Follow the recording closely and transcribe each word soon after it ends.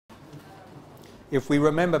if we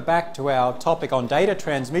remember back to our topic on data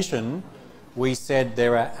transmission, we said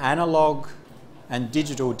there are analog and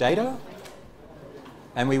digital data,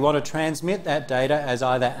 and we want to transmit that data as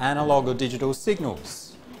either analog or digital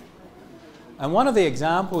signals. And one of the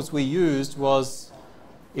examples we used was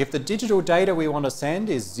if the digital data we want to send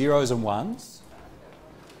is zeros and ones,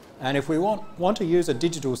 and if we want to use a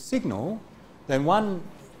digital signal, then one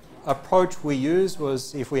approach we used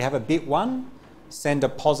was if we have a bit 1, send a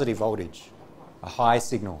positive voltage, a high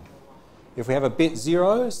signal. If we have a bit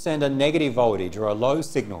 0, send a negative voltage or a low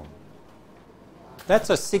signal.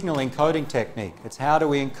 That's a signal encoding technique. It's how do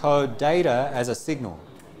we encode data as a signal.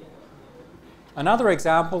 Another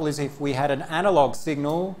example is if we had an analog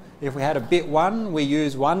signal, if we had a bit 1, we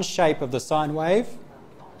use one shape of the sine wave.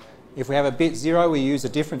 If we have a bit 0, we use a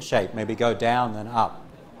different shape, maybe go down and up.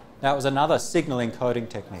 That was another signal encoding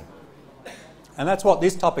technique. And that's what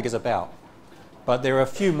this topic is about. But there are a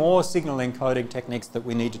few more signal encoding techniques that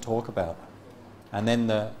we need to talk about, and then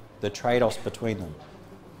the trade-offs between them.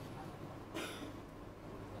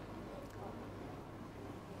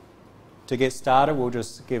 To get started, we'll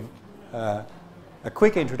just give a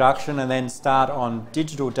quick introduction and then start on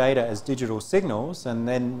digital data as digital signals, and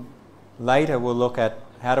then later we'll look at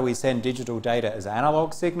how do we send digital data as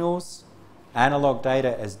analog signals, analog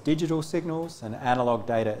data as digital signals, and analog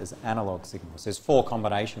data as analog signals. There's 4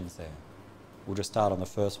 combinations there. We'll just start on the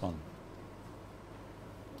first one.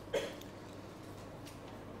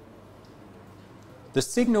 The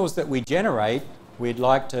signals that we generate, we'd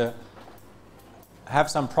like to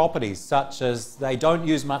have some properties such as they don't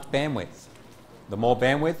use much bandwidth. The more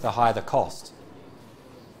bandwidth, the higher the cost.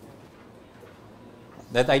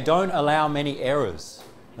 That they don't allow many errors,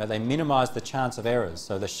 that they minimize the chance of errors.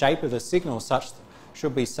 So the shape of the signal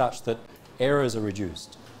should be such that errors are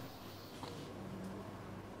reduced.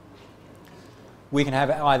 We can have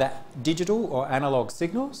either digital or analog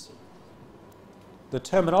signals. The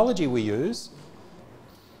terminology we use,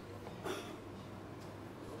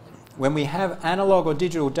 when we have analog or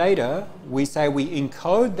digital data, we say we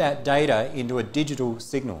encode that data into a digital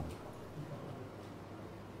signal.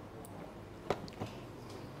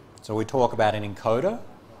 So we talk about an encoder.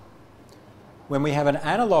 When we have an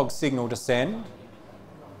analog signal to send,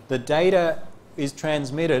 the data is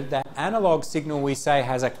transmitted. That analog signal we say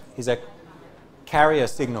is a carrier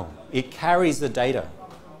signal. It carries the data.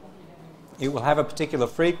 It will have a particular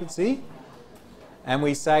frequency, and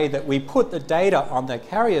we say that we put the data on the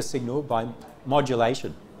carrier signal by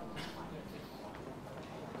modulation.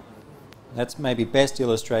 That's maybe best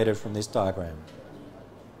illustrated from this diagram.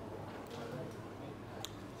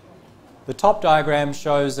 The top diagram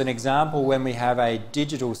shows an example when we have a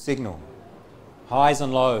digital signal, highs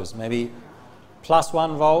and lows, maybe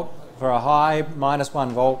 +1 volt for a high,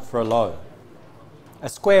 -1 volt for a low. A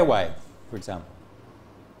square wave, for example.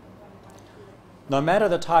 No matter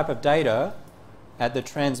the type of data, at the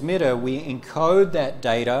transmitter we encode that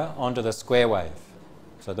data onto the square wave.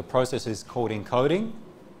 So the process is called encoding,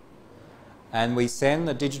 and we send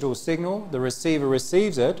the digital signal, the receiver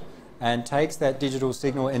receives it and takes that digital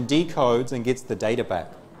signal and decodes and gets the data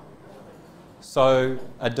back. So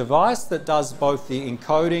a device that does both the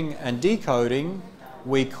encoding and decoding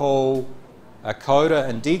we call a coder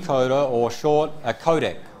and decoder, or short, a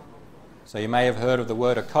codec. So you may have heard of the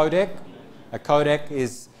word a codec. A codec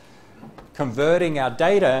is converting our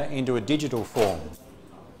data into a digital form,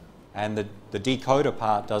 and the decoder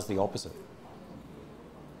part does the opposite.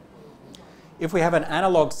 If we have an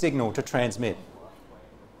analog signal to transmit,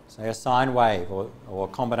 say a sine wave or a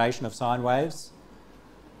combination of sine waves,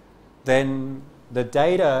 then the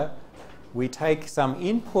data, we take some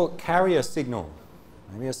input carrier signal,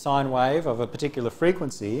 maybe a sine wave of a particular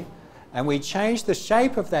frequency, and we change the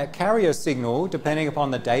shape of that carrier signal depending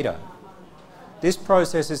upon the data. This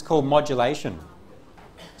process is called modulation.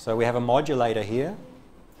 So we have a modulator here.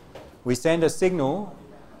 We send a signal.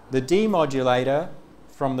 The demodulator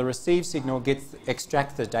from the received signal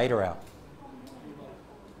extracts the data out.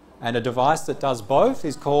 And a device that does both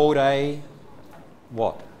is called a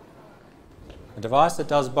what? A device that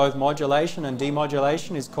does both modulation and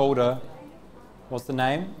demodulation is called a, what's the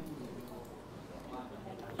name?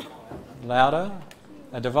 Louder.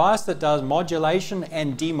 A device that does modulation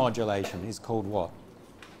and demodulation is called what?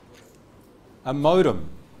 A modem.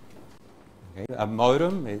 Okay. A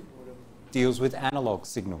modem deals with analog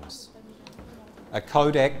signals. A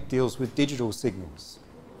codec deals with digital signals,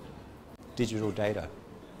 digital data.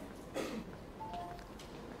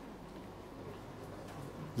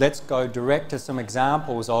 Let's go direct to some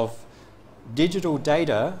examples of digital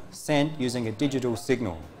data sent using a digital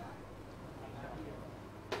signal.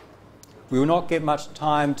 We will not get much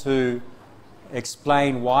time to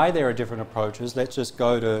explain why there are different approaches, let's just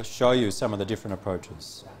go to show you some of the different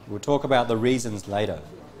approaches. We'll talk about the reasons later.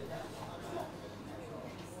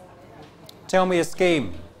 Tell me a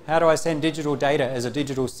scheme. How do I send digital data as a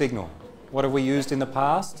digital signal? What have we used in the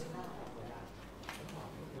past?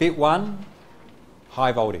 Bit 1,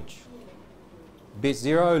 high voltage. Bit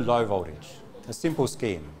 0, low voltage. A simple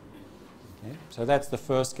scheme. Okay? So that's the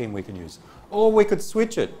first scheme we can use. Or we could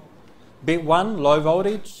switch it. Bit 1, low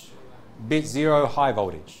voltage. Bit 0, high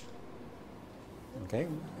voltage. Okay?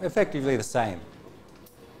 Effectively the same.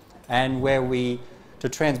 And where to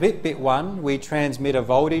transmit bit 1, we transmit a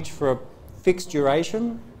voltage for a fixed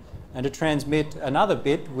duration, and to transmit another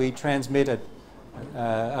bit, we transmit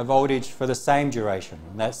a voltage for the same duration.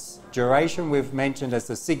 And that's duration we've mentioned as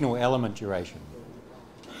the signal element duration.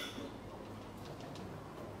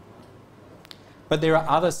 But there are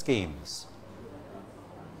other schemes.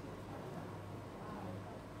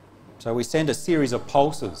 So we send a series of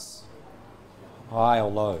pulses, high or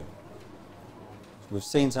low. We've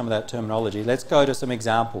seen some of that terminology. Let's go to some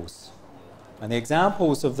examples. And the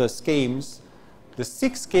examples of the schemes, the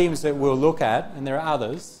 6 schemes that we'll look at, and there are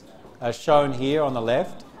others, are shown here on the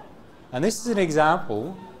left. And this is an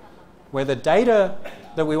example where the data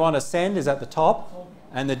that we want to send is at the top,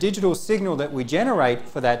 and the digital signal that we generate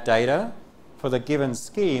for that data, for the given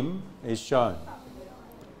scheme, is shown.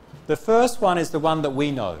 The first one is the one that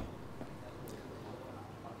we know.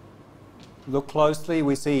 Look closely,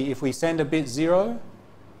 we see if we send a bit 0,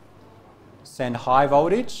 send high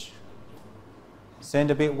voltage,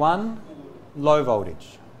 send a bit 1, low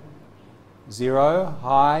voltage. 0,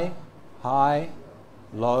 high, high,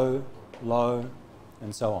 low, low,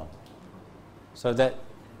 and so on. So that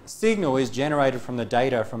signal is generated from the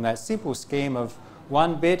data from that simple scheme of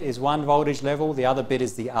one bit is one voltage level, the other bit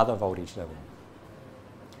is the other voltage level.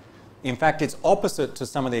 In fact, it's opposite to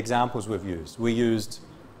some of the examples we've used. We used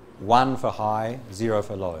 1 for high, 0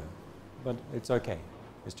 for low. But it's okay.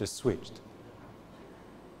 It's just switched.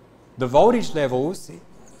 The voltage levels,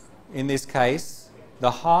 in this case,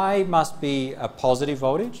 the high must be a positive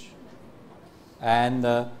voltage and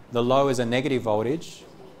the low is a negative voltage.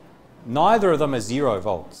 Neither of them are 0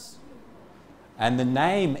 volts. And the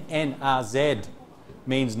name NRZ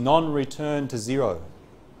means non-return to 0.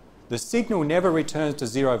 The signal never returns to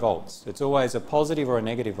 0 volts. It's always a positive or a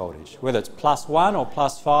negative voltage. Whether it's +1 or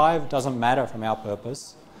 +5 doesn't matter from our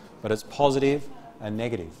purpose, but it's positive and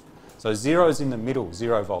negative. So 0 is in the middle,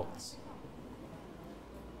 0 volts.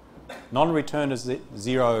 Non-return to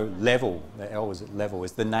 0 level, the L is at level,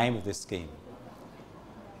 is the name of this scheme.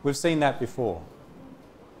 We've seen that before.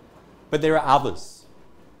 But there are others.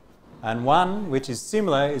 And one which is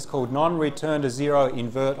similar is called non-return to 0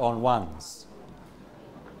 invert on ones.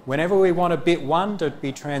 Whenever we want a bit 1 to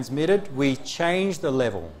be transmitted, we change the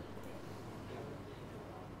level.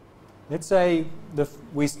 Let's say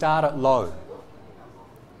we start at low.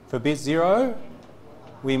 For bit 0,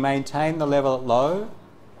 we maintain the level at low.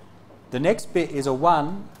 The next bit is a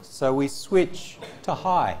 1, so we switch to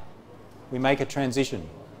high. We make a transition.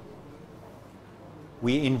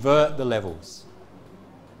 We invert the levels.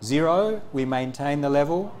 0, we maintain the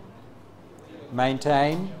level.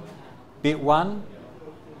 Maintain. Bit 1,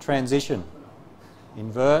 transition.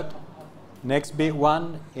 Invert. Next bit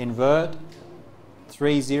 1, invert.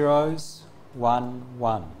 3 zeros, 1,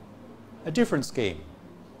 1. A different scheme.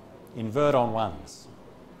 Invert on ones.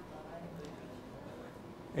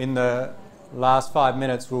 In the last 5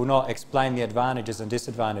 minutes, we'll not explain the advantages and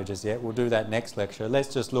disadvantages yet. We'll do that next lecture.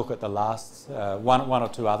 Let's just look at the last one or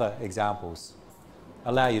two other examples.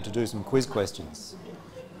 Allow you to do some quiz questions.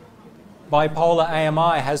 Bipolar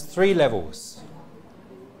AMI has 3 levels.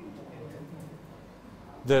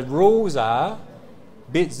 The rules are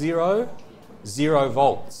bit 0, 0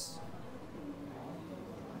 volts.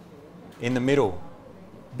 In the middle.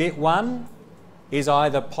 Bit 1 is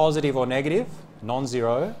either positive or negative,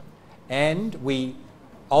 non-zero, and we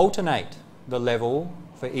alternate the level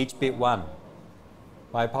for each bit 1.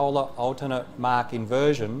 Bipolar alternate mark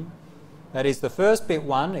inversion, that is the first bit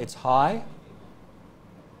 1, it's high.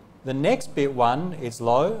 The next bit 1, it's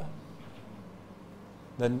low.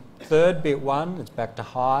 The third bit 1, it's back to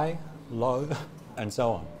high, low, and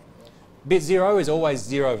so on. Bit 0 is always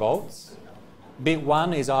 0 volts. Bit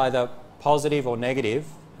 1 is either positive or negative,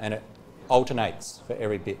 and it alternates for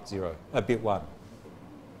every bit 1.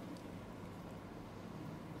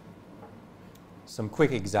 Some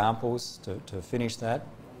quick examples to finish that.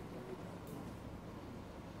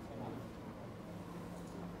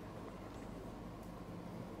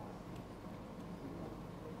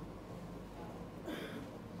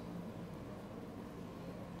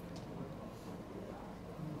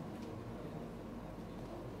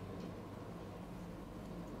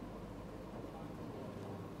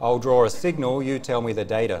 I'll draw a signal, you tell me the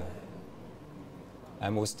data.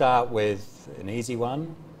 And we'll start with an easy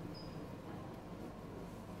one.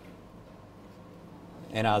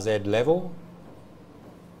 NRZ level.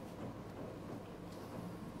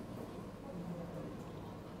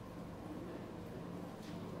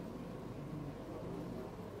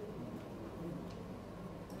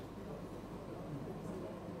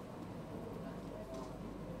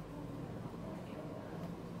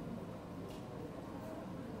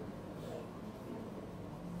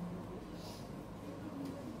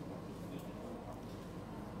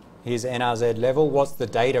 Here's NRZ level. What's the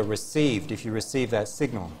data received if you receive that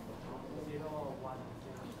signal?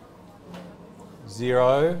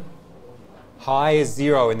 0. High is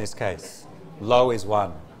 0 in this case. Low is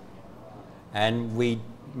 1. And we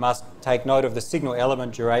must take note of the signal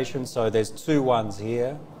element duration, so there's 2 ones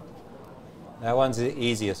here. That one's the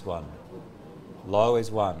easiest one. Low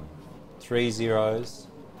is 1. 3 zeros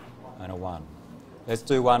and a 1. Let's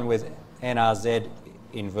do one with NRZ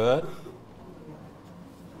invert.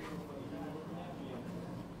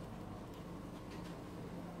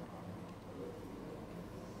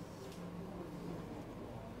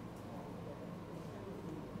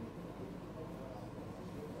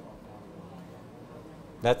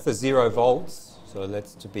 That's the 0 volts, so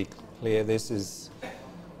let's to be clear, this is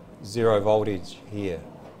 0 voltage here.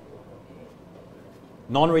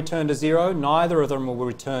 Non-return to 0, neither of them will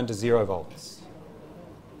return to 0 volts.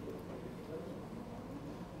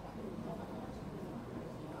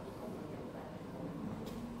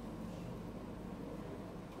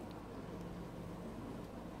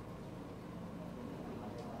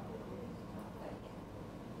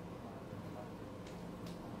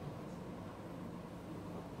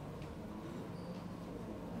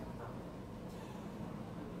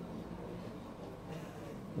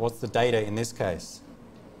 What's the data in this case?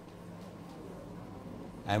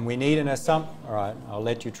 And we need an assumption. All right, I'll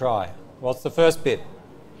let you try. What's the first bit?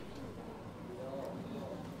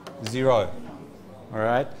 0. All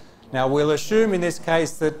right. Now we'll assume in this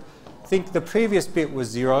case that think the previous bit was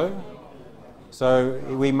 0. So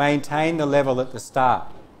we maintain the level at the start.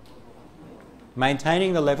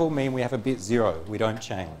 Maintaining the level means we have a bit 0. We don't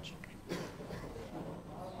change.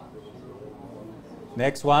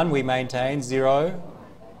 Next one, we maintain 0.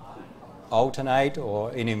 Alternate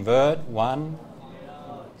or in invert, 1,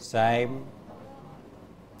 same,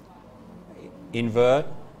 invert,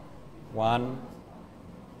 1,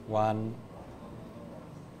 1,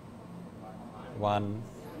 1,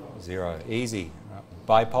 0. Easy.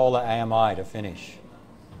 Bipolar AMI to finish.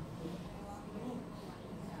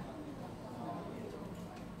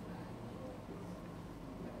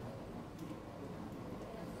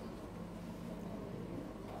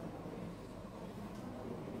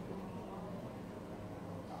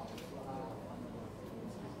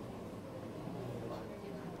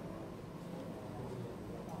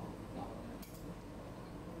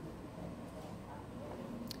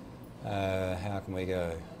 How can we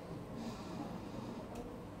go?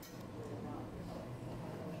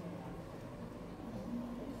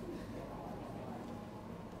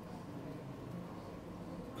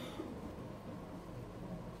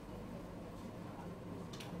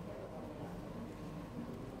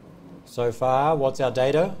 So far, what's our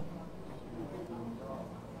data?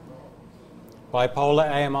 Bipolar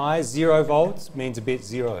AMI, 0 volts means a bit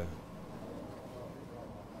 0.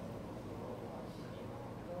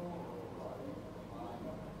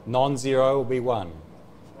 Non-zero will be 1.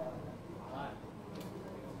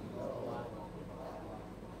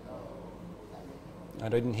 I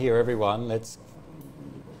didn't hear everyone. Let's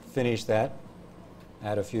finish that.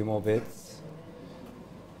 Add a few more bits.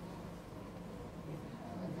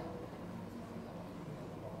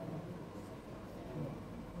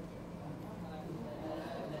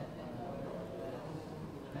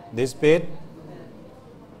 This bit,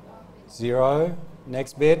 0.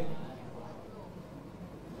 Next bit.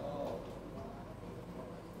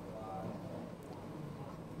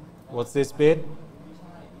 What's this bit?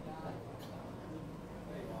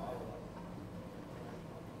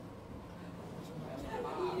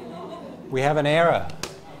 We have an error.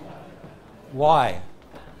 Why?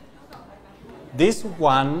 This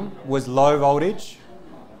one was low voltage,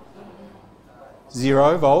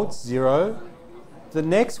 0 volts, 0. The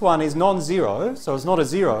next one is non-zero, so it's not a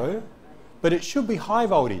 0, but it should be high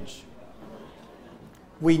voltage.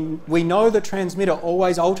 We know the transmitter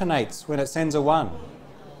always alternates when it sends a 1.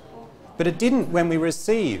 But it didn't when we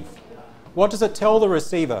receive. What does it tell the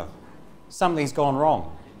receiver? Something's gone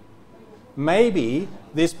wrong. Maybe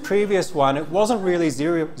this previous one, it wasn't really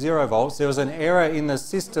 0 volts. There was an error in the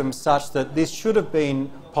system such that this should have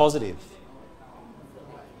been positive.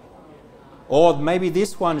 Or maybe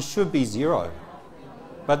this one should be 0.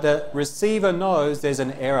 But the receiver knows there's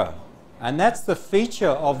an error. And that's the feature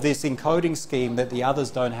of this encoding scheme that the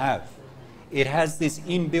others don't have. It has this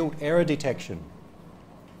inbuilt error detection.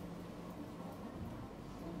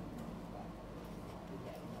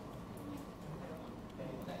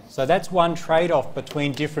 So that's one trade-off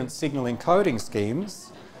between different signal encoding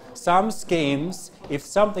schemes. Some schemes, if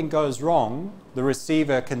something goes wrong, the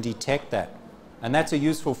receiver can detect that. And that's a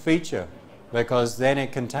useful feature because then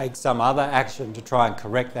it can take some other action to try and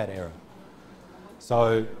correct that error.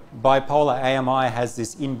 So bipolar AMI has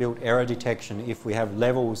this inbuilt error detection if we have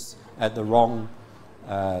levels at the wrong,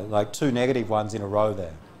 like 2 negative ones in a row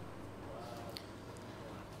there.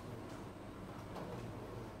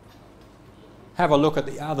 Have a look at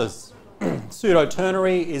the others.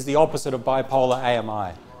 Pseudo-ternary is the opposite of bipolar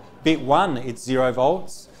AMI. Bit 1, it's 0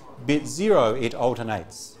 volts. Bit 0, it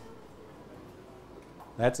alternates.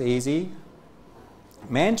 That's easy.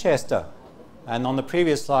 Manchester, and on the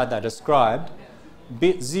previous slide I described,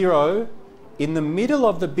 bit 0, in the middle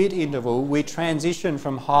of the bit interval, we transition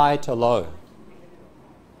from high to low.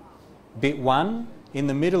 Bit 1, in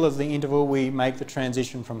the middle of the interval, we make the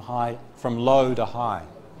transition from low to high.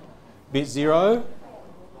 Bit 0,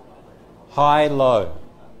 high, low.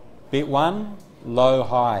 Bit 1, low,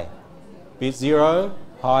 high. Bit 0,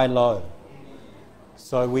 high, low.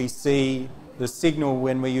 So we see the signal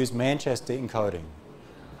when we use Manchester encoding.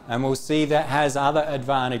 And we'll see that has other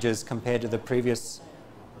advantages compared to the previous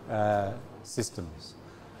systems.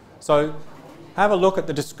 So have a look at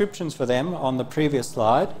the descriptions for them on the previous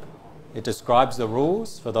slide. It describes the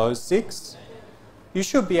rules for those 6. You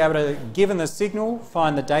should be able to, given the signal,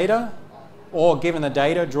 find the data, or given the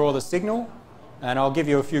data, draw the signal. And I'll give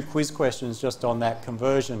you a few quiz questions just on that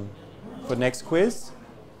conversion for next quiz.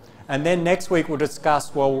 And then next week we'll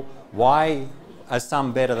discuss, well, why are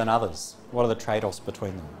some better than others? What are the trade-offs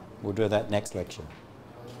between them? We'll do that next lecture.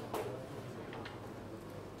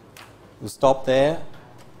 We'll stop there.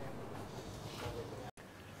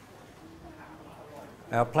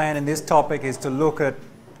 Our plan in this topic is to look at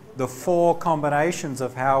the 4 combinations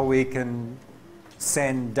of how we can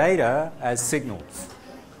send data as signals.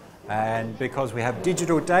 And because we have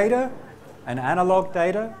digital data and analog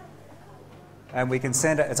data, and we can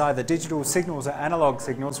send it as either digital signals or analog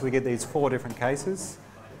signals, we get these 4 different cases.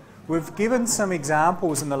 We've given some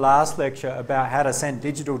examples in the last lecture about how to send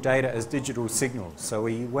digital data as digital signals. So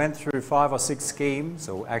we went through 5 or 6 schemes,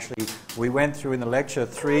 or actually we went through in the lecture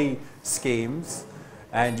 3 schemes,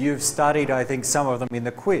 and you've studied, I think, some of them in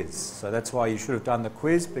the quiz. So that's why you should have done the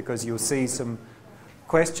quiz, because you'll see some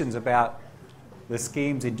questions about the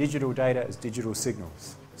schemes in digital data as digital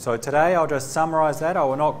signals. So today I'll just summarize that. I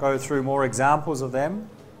will not go through more examples of them.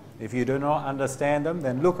 If you do not understand them,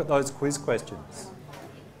 then look at those quiz questions.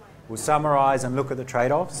 We'll summarize and look at the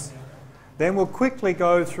trade-offs. Then we'll quickly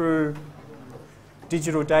go through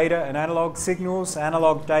digital data and analog signals,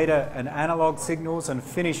 analog data and analog signals, and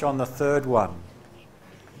finish on the 3rd one,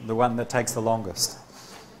 the one that takes the longest.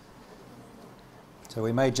 So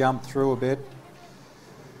we may jump through a bit.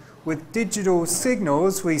 With digital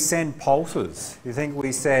signals, we send pulses. You think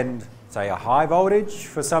we send, say, a high voltage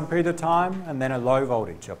for some period of time, and then a low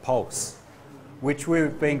voltage, a pulse, which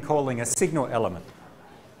we've been calling a signal element.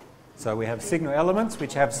 So we have signal elements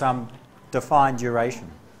which have some defined duration.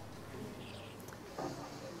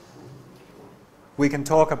 We can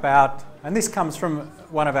talk about, and this comes from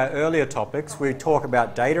one of our earlier topics, we talk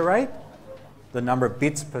about data rate, the number of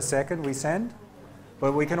bits per second we send,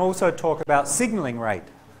 but we can also talk about signaling rate,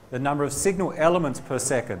 the number of signal elements per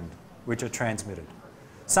second which are transmitted.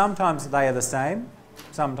 Sometimes they are the same,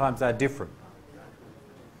 sometimes they're different.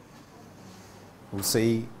 We'll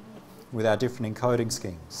see with our different encoding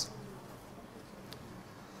schemes.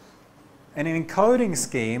 And an encoding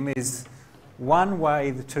scheme is one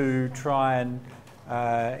way to try and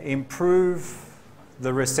improve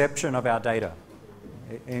the reception of our data,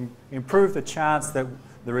 improve the chance that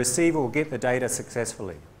the receiver will get the data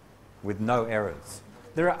successfully with no errors.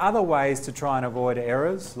 There are other ways to try and avoid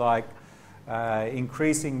errors, like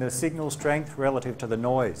increasing the signal strength relative to the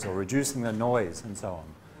noise or reducing the noise and so on.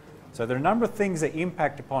 So there are a number of things that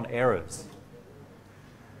impact upon errors.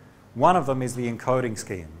 One of them is the encoding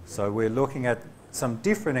scheme. So we're looking at some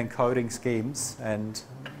different encoding schemes, and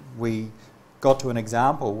we got to an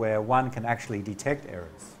example where one can actually detect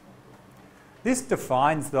errors. This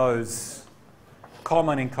defines those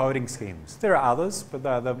common encoding schemes. There are others, but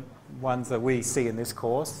they're the ones that we see in this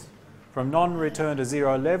course. From non-return to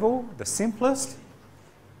 0 level, the simplest.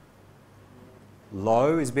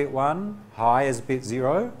 Low is bit 1, high is bit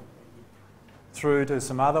 0. Through to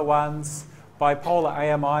some other ones. bipolar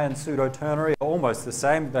AMI and pseudo-ternary are almost the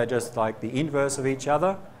same. They're just like the inverse of each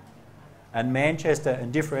other. And Manchester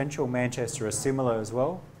and differential Manchester are similar as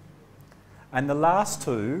well. And the last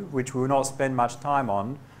two, which we will not spend much time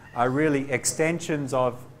on, are really extensions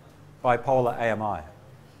of bipolar AMI.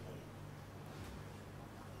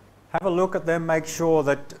 Have a look at them, make sure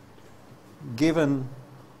that given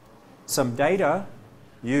some data,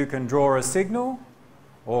 you can draw a signal,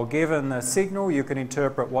 or given a signal, you can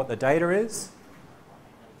interpret what the data is,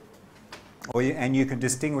 and you can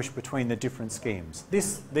distinguish between the different schemes.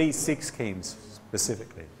 These 6 schemes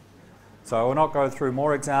specifically. So I will not go through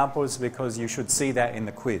more examples because you should see that in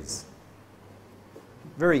the quiz.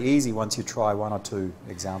 Very easy once you try 1 or 2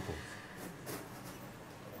 examples.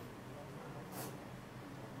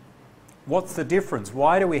 What's the difference?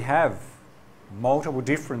 Why do we have multiple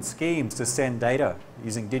different schemes to send data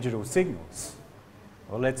using digital signals?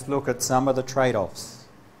 Well, let's look at some of the trade-offs,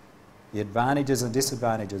 the advantages and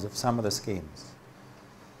disadvantages of some of the schemes.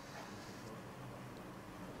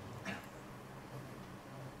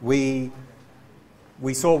 We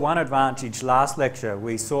saw one advantage last lecture.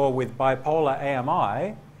 We saw with bipolar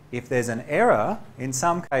AMI, if there's an error, in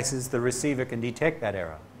some cases the receiver can detect that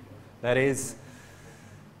error. That is,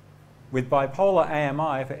 with bipolar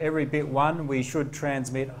AMI, for every bit 1, we should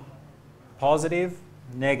transmit positive,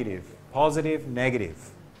 negative, positive, negative.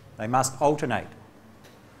 They must alternate.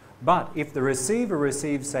 But if the receiver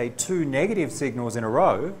receives, say, 2 negative signals in a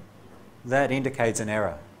row, that indicates an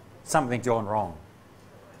error. Something's gone wrong.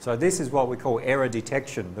 So this is what we call error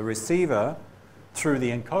detection. The receiver, through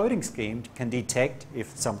the encoding scheme, can detect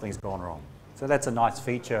if something's gone wrong. So that's a nice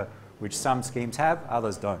feature which some schemes have,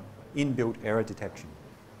 others don't. Inbuilt error detection.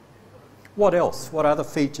 What else? What other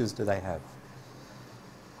features do they have?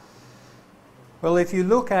 Well, if you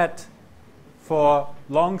look at, for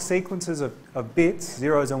long sequences of bits,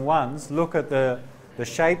 zeros and ones, look at the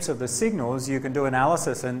shapes of the signals, you can do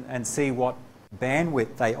analysis and see what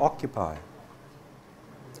bandwidth they occupy.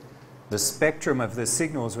 The spectrum of the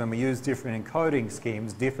signals when we use different encoding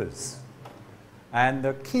schemes differs. And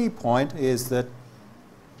the key point is that,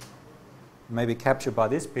 maybe captured by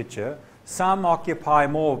this picture, some occupy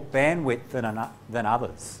more bandwidth than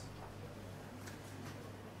others.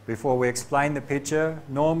 Before we explain the picture,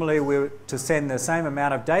 normally to send the same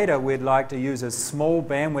amount of data, we'd like to use as small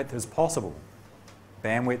bandwidth as possible.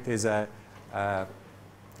 Bandwidth is a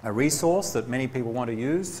resource that many people want to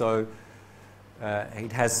use, so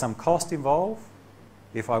it has some cost involved.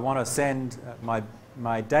 If I want to send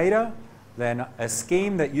my data, then a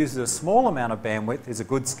scheme that uses a small amount of bandwidth is a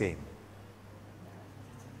good scheme.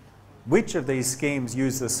 Which of these schemes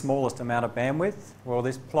use the smallest amount of bandwidth? Well,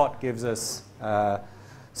 this plot gives us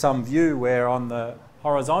some view where on the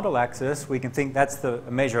horizontal axis we can think that's a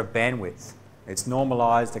measure of bandwidth. It's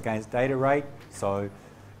normalized against data rate, so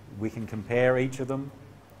we can compare each of them.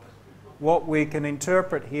 What we can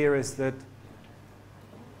interpret here is that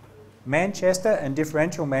Manchester and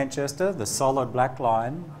differential Manchester, the solid black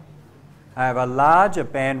line, have a larger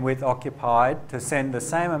bandwidth occupied to send the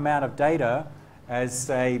same amount of data as,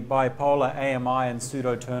 say, bipolar AMI and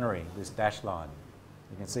pseudo-ternary, this dashed line.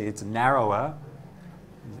 You can see it's narrower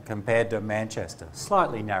compared to Manchester,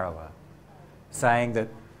 slightly narrower, saying that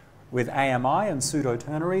with AMI and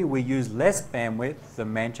pseudo-ternary we use less bandwidth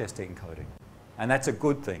than Manchester encoding, and that's a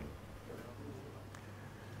good thing.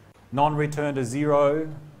 Non-return to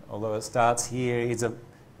 0, although it starts here,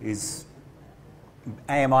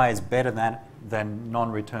 AMI is better than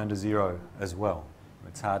non-return to 0 as well.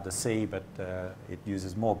 It's hard to see, but it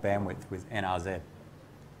uses more bandwidth with NRZ,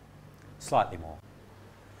 slightly more.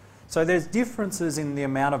 So there's differences in the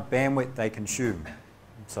amount of bandwidth they consume.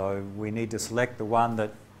 So we need to select the one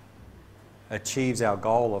that achieves our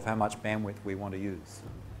goal of how much bandwidth we want to use.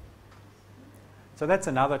 So that's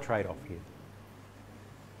another trade-off here.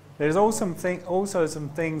 There's also some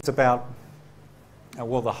things about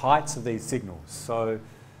the heights of these signals. So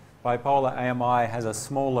bipolar AMI has a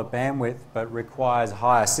smaller bandwidth but requires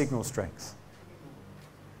higher signal strength.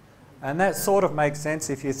 And that sort of makes sense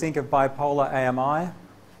if you think of bipolar AMI.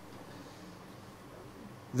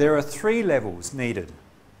 There are 3 levels needed.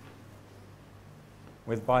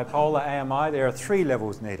 With bipolar AMI, there are 3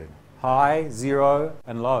 levels needed: high, 0,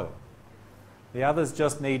 and low. The others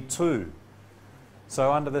just need 2.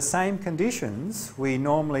 So under the same conditions, we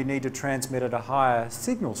normally need to transmit at a higher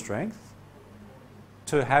signal strength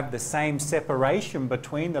to have the same separation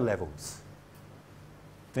between the levels.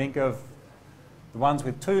 Think of the ones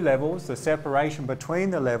with 2 levels, the separation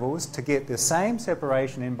between the levels. To get the same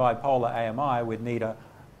separation in bipolar AMI, we'd need a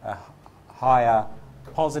higher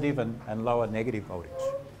positive and lower negative voltage.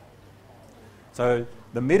 So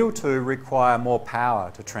the middle two require more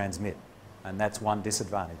power to transmit, and that's one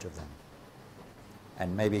disadvantage of them.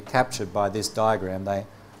 And maybe captured by this diagram, they're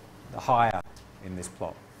higher in this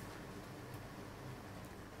plot.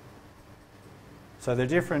 So there are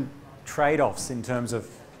different trade-offs in terms of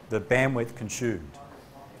the bandwidth consumed.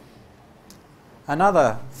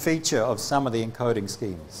 Another feature of some of the encoding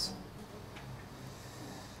schemes.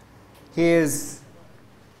 Here's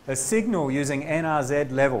a signal using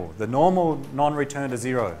NRZ level, the normal non-return to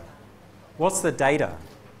zero. What's the data?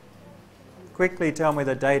 Quickly tell me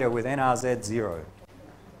the data with NRZ 0.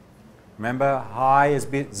 Remember, high is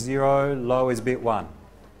bit 0, low is bit 1.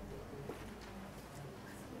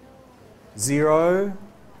 0,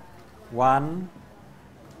 1.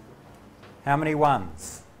 How many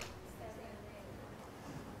ones?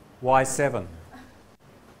 Y7.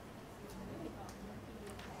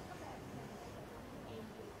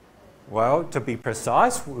 Well, to be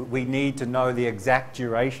precise, we need to know the exact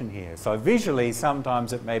duration here. So visually,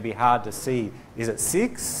 sometimes it may be hard to see. Is it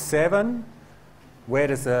 6, 7? Where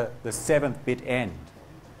does the 7th bit end?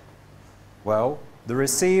 Well, the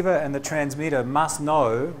receiver and the transmitter must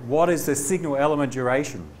know what is the signal element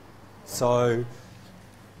duration. So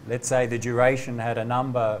let's say the duration had a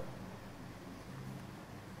number.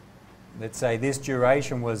 Let's say this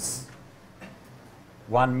duration was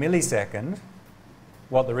 1 millisecond.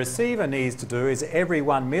 What the receiver needs to do is every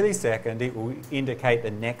 1 millisecond it will indicate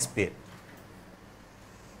the next bit.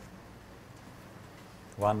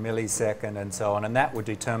 1 millisecond and so on, and that would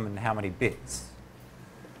determine how many bits.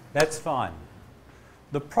 That's fine.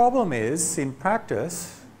 The problem is, in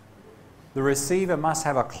practice, the receiver must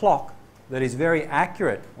have a clock that is very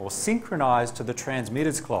accurate or synchronized to the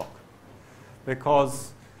transmitter's clock,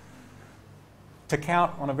 because to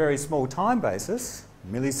count on a very small time basis,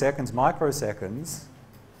 milliseconds, microseconds,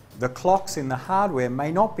 the clocks in the hardware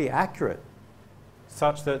may not be accurate,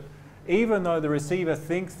 such that even though the receiver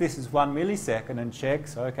thinks this is 1 millisecond and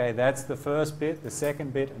checks, okay, that's the first bit, the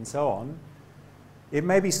second bit, and so on, it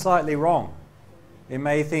may be slightly wrong. It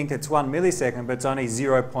may think it's 1 millisecond, but it's only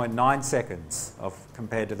 0.9 seconds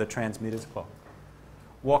compared to the transmitter's clock.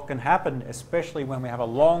 What can happen, especially when we have a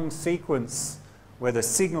long sequence where the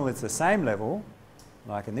signal is the same level,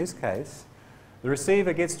 like in this case, the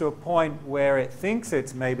receiver gets to a point where it thinks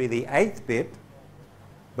it's maybe the 8th bit,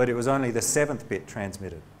 but it was only the 7th bit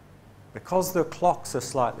transmitted. Because the clocks are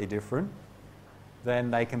slightly different, then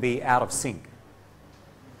they can be out of sync.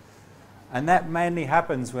 And that mainly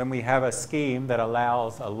happens when we have a scheme that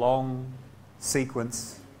allows a long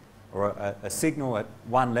sequence or a signal at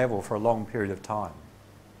one level for a long period of time.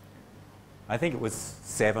 I think it was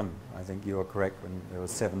 7. I think you were correct when there were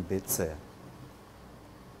 7 bits there.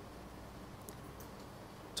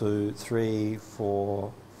 2, 3,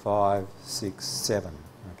 4, 5, 6, 7.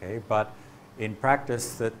 Okay, but in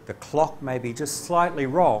practice, the clock may be just slightly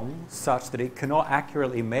wrong, such that it cannot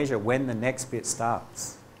accurately measure when the next bit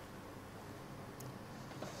starts.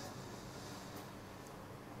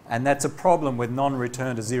 And that's a problem with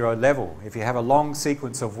non-return to zero level. If you have a long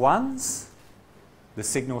sequence of ones, the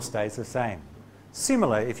signal stays the same.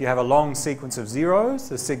 Similar, if you have a long sequence of zeros,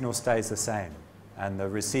 the signal stays the same, and the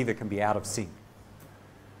receiver can be out of sync.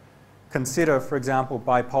 Consider, for example,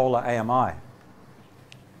 bipolar AMI.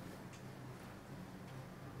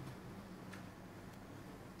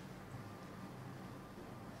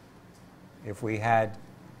 If we had,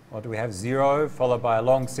 what do we have, 0 followed by a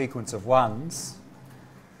long sequence of ones,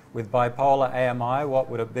 with bipolar AMI, what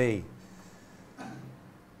would it be?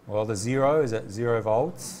 Well, the 0 is at 0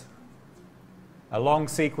 volts. A long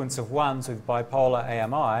sequence of ones with bipolar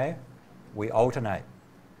AMI, we alternate.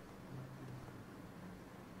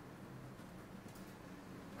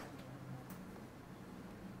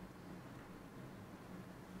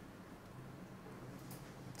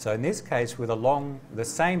 So in this case, with the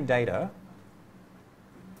same data,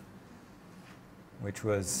 which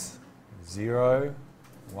was 0,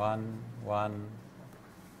 1, 1.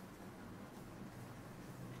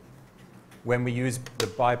 When we use the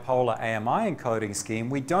bipolar AMI encoding scheme,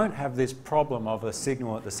 we don't have this problem of a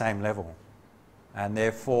signal at the same level. And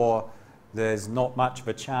therefore, there's not much of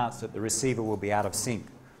a chance that the receiver will be out of sync.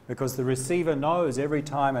 Because the receiver knows every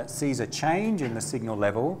time it sees a change in the signal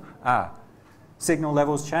level, signal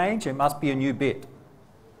levels change, it must be a new bit.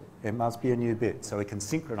 It must be a new bit, so it can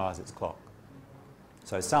synchronize its clock.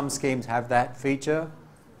 So some schemes have that feature,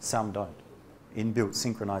 some don't. Inbuilt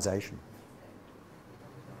synchronization.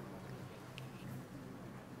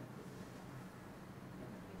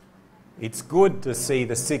 It's good to see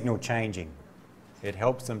the signal changing. It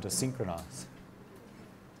helps them to synchronize.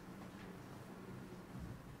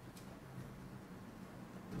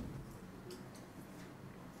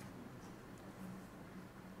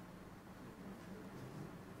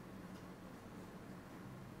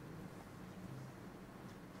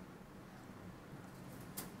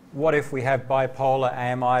 What if we have bipolar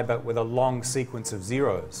AMI but with a long sequence of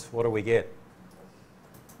zeros? What do we get?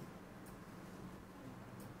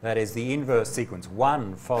 That is the inverse sequence,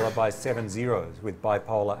 1 followed by 7 zeros with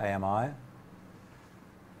bipolar AMI.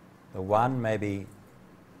 The 1 may be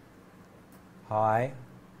high.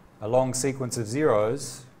 A long sequence of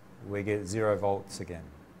zeros, we get 0 volts again.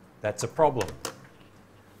 That's a problem.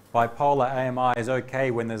 Bipolar AMI is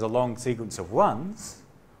okay when there's a long sequence of 1s,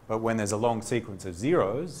 but when there's a long sequence of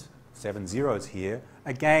zeros, 7 zeros here,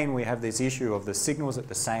 again we have this issue of the signals at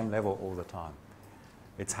the same level all the time.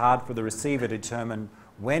 It's hard for the receiver to determine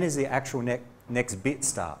when is the actual next bit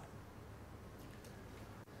start.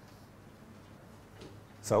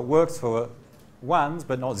 So it works for 1s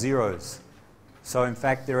but not zeros. So in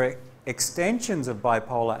fact there are extensions of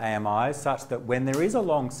bipolar AMI such that when there is a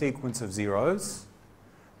long sequence of zeros,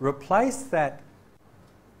 replace that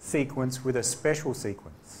sequence with a special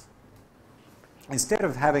sequence. Instead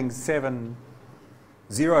of having 7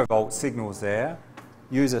 0-volt signals there,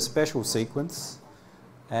 use a special sequence,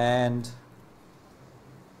 and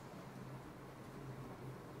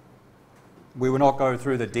we will not go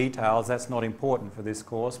through the details, that's not important for this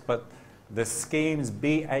course, but the schemes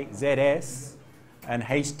B8ZS and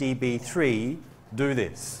HDB3 do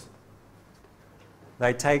this.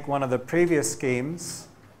 They take one of the previous schemes,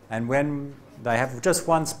 and when they have just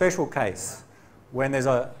one special case, when there's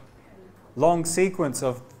a long sequence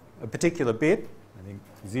of a particular bit, I think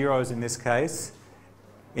zeros in this case,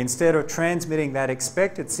 instead of transmitting that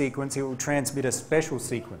expected sequence, it will transmit a special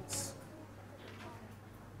sequence.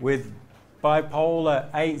 With bipolar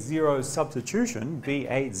 8-0 substitution,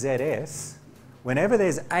 B8ZS, whenever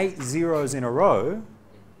there's 8 zeros in a row,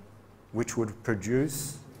 which would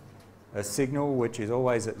produce a signal which is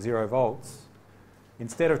always at 0 volts,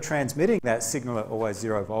 instead of transmitting that signal at always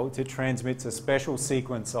 0 volts, it transmits a special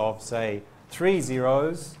sequence of, say, 3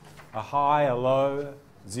 zeros, a high, a low,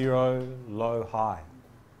 0, low, high.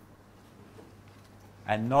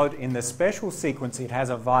 And note in the special sequence it has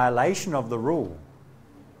a violation of the rule.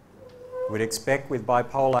 We'd expect with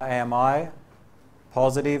bipolar AMI,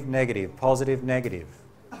 positive, negative, positive, negative.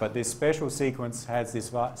 But this special sequence has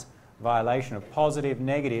this violation of positive,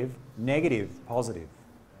 negative, negative, positive.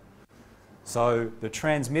 So the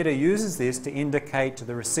transmitter uses this to indicate to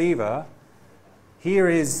the receiver, here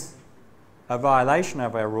is a violation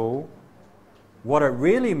of our rule. What it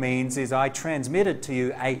really means is I transmitted to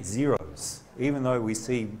you 8 zeros, even though we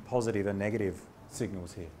see positive and negative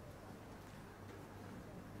signals here.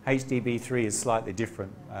 HDB3 is slightly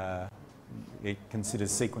different. It considers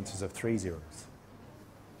sequences of 3 zeros.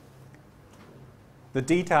 The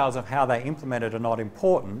details of how they implement it are not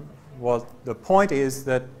important. The point is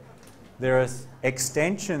that there are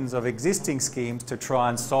extensions of existing schemes to try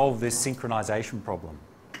and solve this synchronization problem.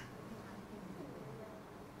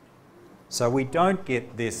 So we don't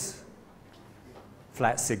get this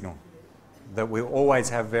flat signal, that we always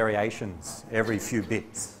have variations every few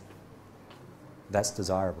bits. That's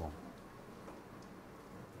desirable.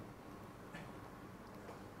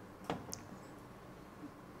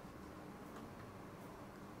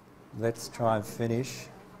 Let's try and finish.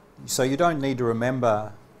 So you don't need to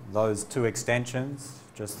remember those two extensions.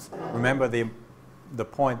 Just remember the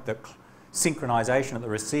point that synchronization at the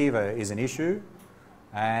receiver is an issue,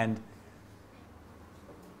 and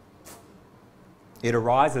it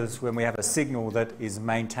arises when we have a signal that is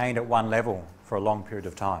maintained at one level for a long period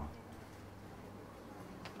of time.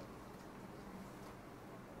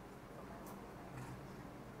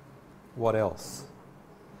 What else?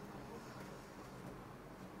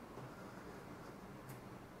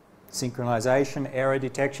 Synchronization, error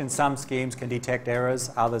detection. Some schemes can detect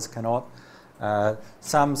errors, others cannot.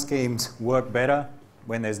 Some schemes work better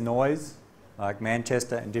when there's noise, like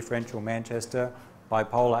Manchester and differential Manchester.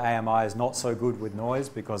 Bipolar AMI is not so good with noise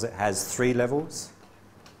because it has 3 levels.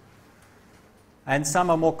 And some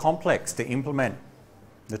are more complex to implement,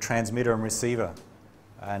 the transmitter and receiver,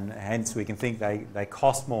 and hence we can think they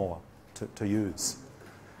cost more to use.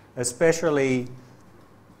 Especially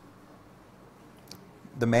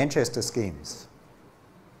the Manchester schemes.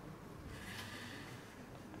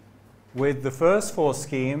 With the first 4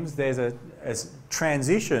 schemes, there's a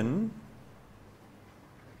transition.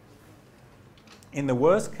 In the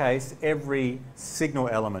worst case, every signal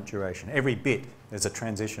element duration, every bit, there's a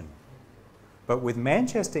transition. But with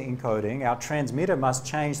Manchester encoding, our transmitter must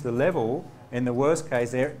change the level, in the worst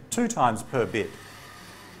case, 2 times per bit.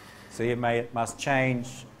 So it must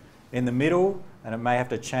change in the middle, and it may have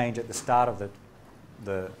to change at the start of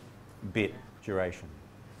the bit duration.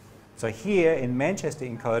 So here in Manchester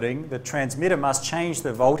encoding, the transmitter must change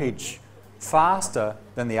the voltage faster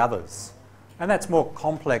than the others. And that's more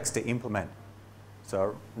complex to implement.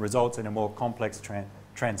 So it results in a more complex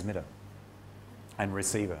transmitter and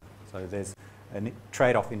receiver. So there's a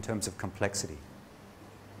trade-off in terms of complexity.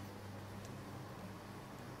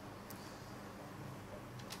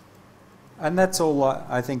 And that's all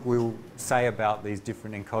I think we'll say about these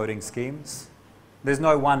different encoding schemes. There's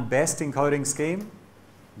no one best encoding scheme.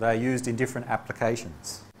 They're used in different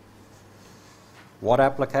applications. What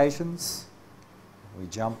applications? We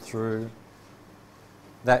jump through.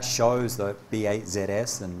 That shows the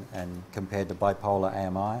B8ZS and compared to bipolar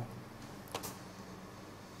AMI.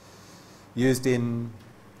 Used in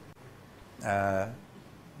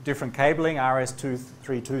different cabling,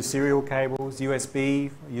 RS232 serial cables.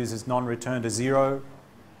 USB uses non-return to zero.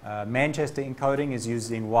 Manchester encoding is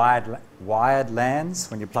used in wired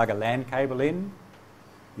LANs. When you plug a LAN cable in,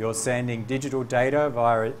 you're sending digital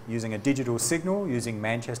data using a digital signal using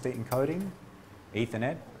Manchester encoding,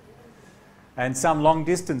 Ethernet. And some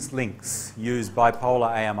long-distance links use bipolar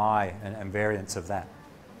AMI and variants of that.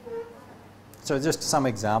 So just some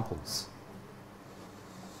examples.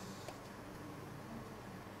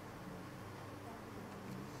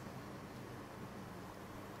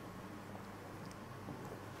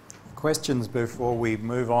 Questions before we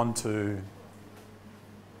move on to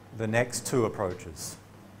the next two approaches?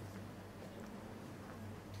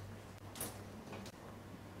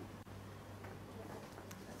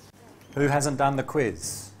 Who hasn't done the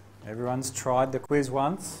quiz? Everyone's tried the quiz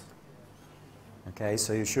once? Okay,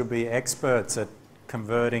 so you should be experts at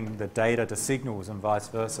converting the data to signals and vice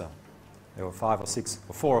versa. There were 5 or 6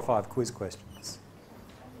 or 4 or 5 quiz questions.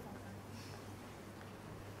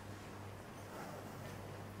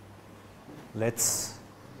 Let's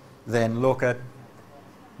then look at,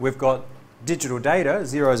 we've got digital data,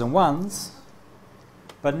 zeros and ones,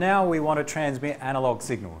 but now we want to transmit analog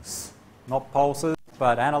signals. Not pulses,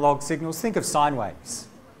 but analog signals. Think of sine waves,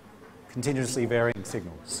 continuously varying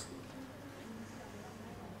signals.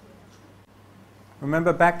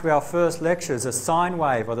 Remember back to our first lectures, a sine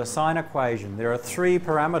wave or the sine equation. There are 3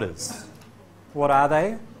 parameters. What are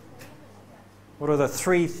they? What are the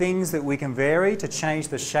 3 things that we can vary to change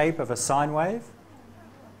the shape of a sine wave?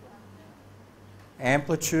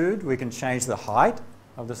 Amplitude, we can change the height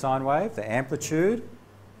of the sine wave, the amplitude.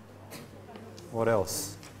 What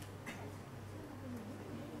else?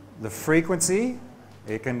 The frequency,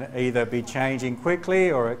 it can either be changing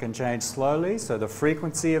quickly or it can change slowly. So the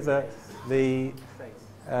frequency of the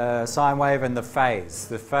sine wave and the phase.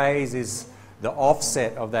 The phase is the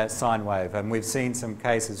offset of that sine wave. And we've seen some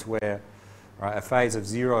cases where a phase of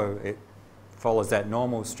 0, it follows that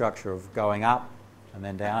normal structure of going up and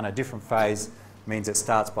then down. A different phase means it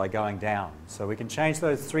starts by going down. So we can change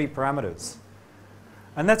those 3 parameters.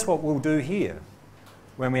 And that's what we'll do here.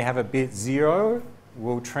 When we have a bit 0,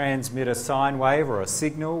 we'll transmit a sine wave or a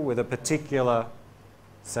signal with a particular,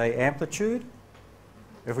 say, amplitude.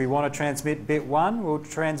 If we want to transmit bit 1, we'll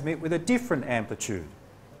transmit with a different amplitude.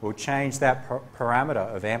 We'll change that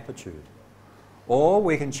parameter of amplitude. Or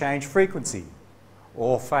we can change frequency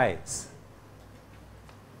or phase.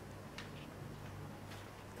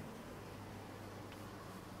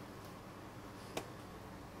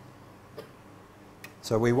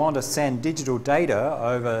 So we want to send digital data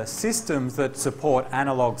over systems that support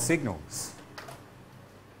analog signals.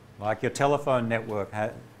 Like your telephone network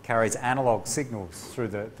carries analog signals through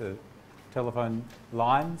the telephone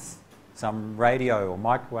lines. Some radio or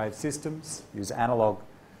microwave systems use analog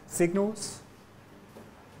signals.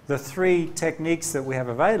 The 3 techniques that we have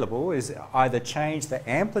available is either change the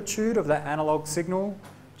amplitude of the analog signal,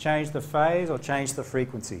 change the phase, or change the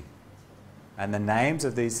frequency. And the names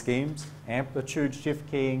of these schemes: amplitude shift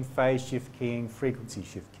keying, phase shift keying, frequency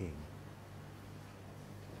shift keying.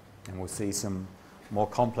 And we'll see some more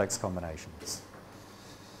complex combinations.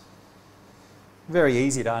 Very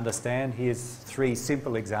easy to understand. Here's 3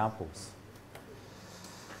 simple examples.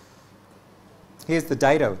 Here's the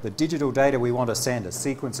data, the digital data we want to send, a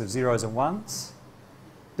sequence of zeros and ones.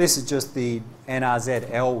 This is just the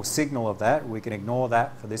NRZL signal of that. We can ignore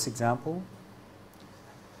that for this example.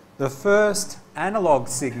 The first analog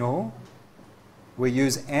signal, we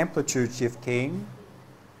use amplitude shift keying.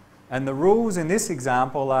 And the rules in this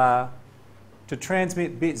example are to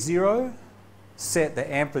transmit bit 0, set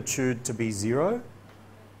the amplitude to be 0.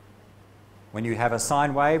 When you have a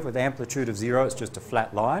sine wave with amplitude of 0, it's just a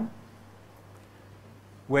flat line.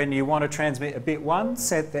 When you want to transmit a bit 1,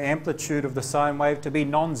 set the amplitude of the sine wave to be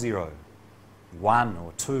non-zero, 1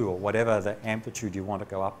 or 2 or whatever the amplitude you want to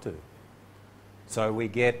go up to. So we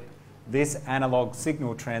get this analog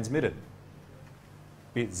signal transmitted.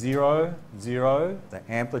 Bit 0, 0, the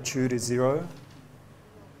amplitude is 0.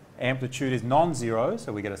 amplitude is non-zero,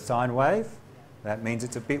 so we get a sine wave. That means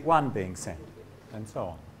it's a bit 1 being sent, and so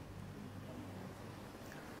on.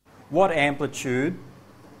 What amplitude,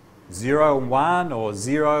 0 and 1, or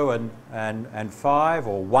 0 and 5,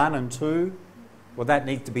 or 1 and 2, well, that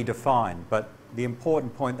needs to be defined, but the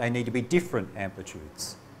important point, they need to be different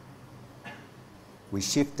amplitudes. We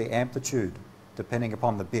shift the amplitude depending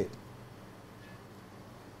upon the bit.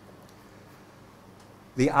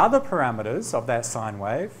 The other parameters of that sine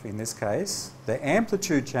wave, in this case, the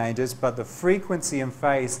amplitude changes, but the frequency and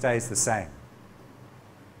phase stays the same.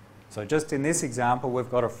 So just in this example, we've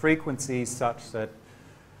got a frequency such that,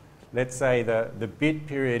 let's say the bit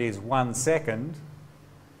period is 1 second,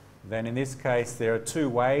 then in this case there are 2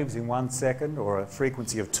 waves in 1 second, or a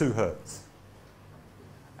frequency of 2 hertz.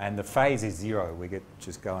 And the phase is 0, we get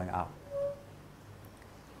just going up.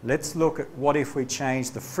 Let's look at what if we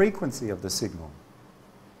change the frequency of the signal.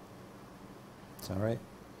 Sorry.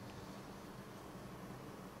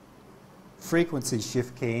 Frequency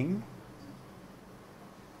shift keying.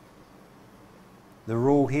 The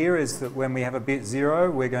rule here is that when we have a bit 0,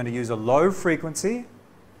 we're going to use a low frequency,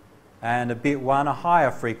 and a bit 1 a higher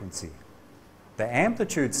frequency. The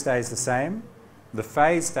amplitude stays the same, the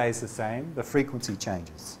phase stays the same, the frequency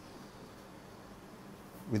changes.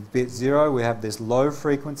 With bit 0, we have this low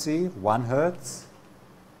frequency, 1 hertz,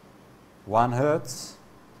 1 hertz.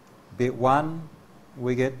 Bit 1,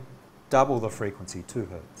 we get double the frequency, 2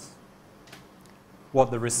 hertz.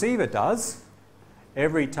 What the receiver does,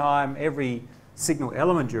 every time, every signal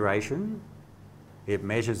element duration, it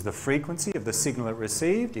measures the frequency of the signal it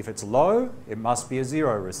received. If it's low, it must be a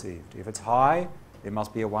 0 received. If it's high, it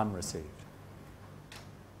must be a 1 received.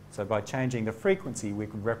 So by changing the frequency, we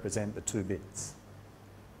can represent the 2 bits.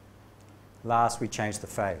 Last, we change the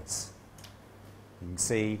phase. You can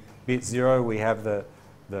see bit 0, we have the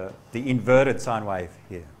inverted sine wave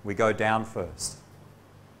here. We go down first.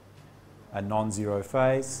 A non-zero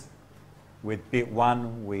phase. With bit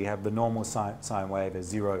 1, we have the normal sine wave, a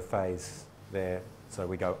 0 phase there, so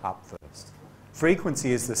we go up first.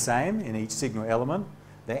 Frequency is the same in each signal element.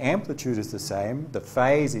 The amplitude is the same. The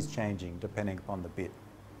phase is changing depending upon the bit.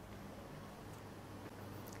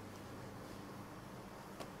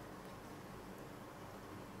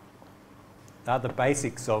 Are the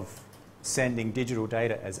basics of sending digital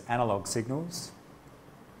data as analog signals.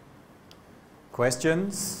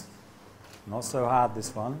 Questions? Not so hard,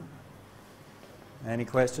 this one. Any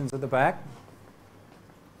questions at the back?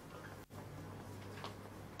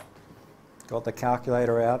 Got the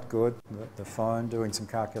calculator out, good. The phone, doing some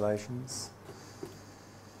calculations.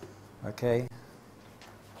 Okay.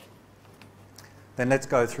 Then let's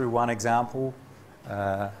go through one example,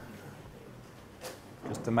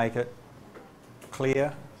 just to make it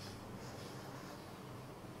clear.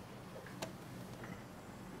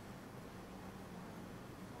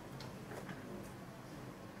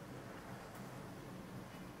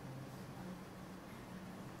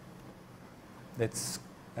 That's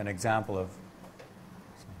an example of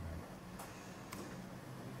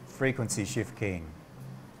frequency shift keying.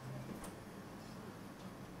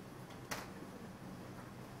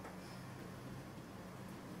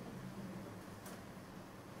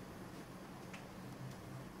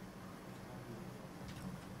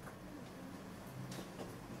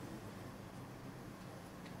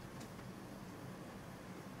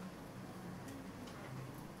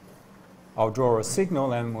 I'll draw a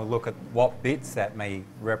signal and we'll look at what bits that may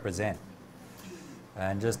represent.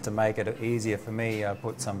 And just to make it easier for me, I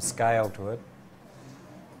put some scale to it.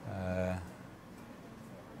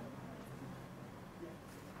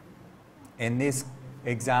 In this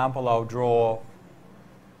example, I'll draw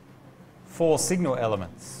 4 signal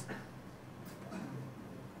elements.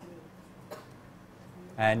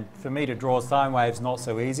 And for me to draw sine waves, not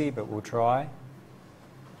so easy, but we'll try.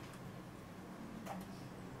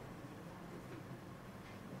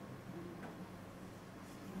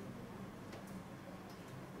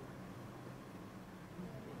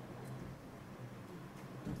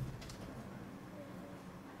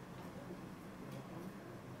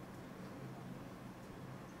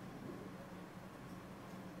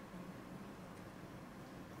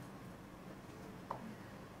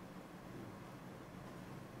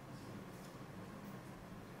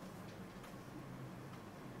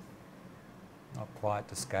 Not quite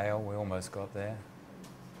to scale, we almost got there.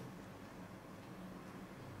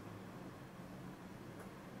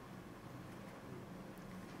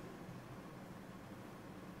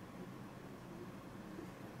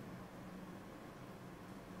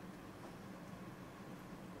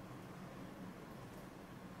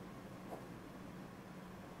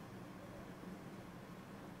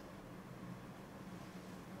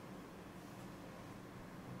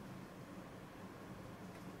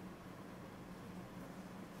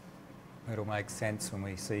 It'll make sense when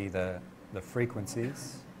we see the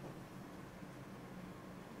frequencies.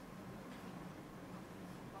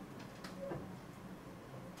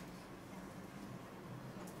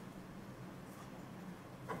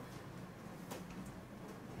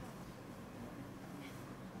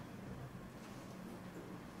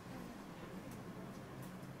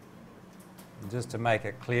 Just to make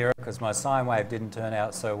it clearer, because my sine wave didn't turn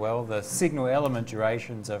out so well, the signal element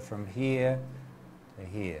durations are from here to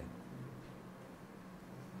here.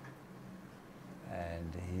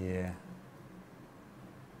 And here.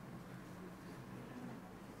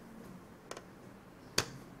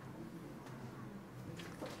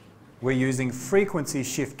 We're using frequency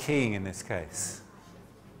shift keying in this case.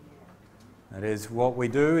 That is, what we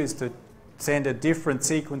do is to send a different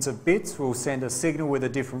sequence of bits, we'll send a signal with a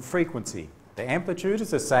different frequency. The amplitude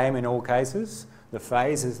is the same in all cases. The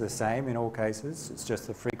phase is the same in all cases. It's just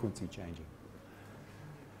the frequency changing.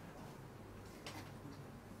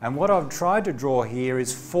 And what I've tried to draw here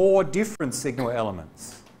is 4 different signal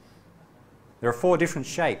elements. There are 4 different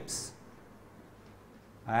shapes.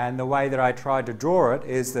 And the way that I tried to draw it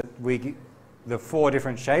is that the 4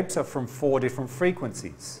 different shapes are from 4 different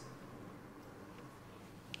frequencies.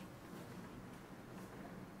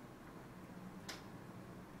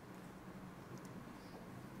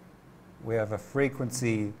 We have a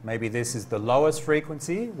frequency, maybe this is the lowest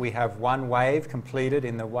frequency. We have one wave completed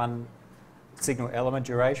in the one signal element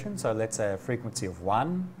duration. So let's say a frequency of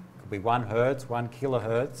 1. It could be 1 hertz, 1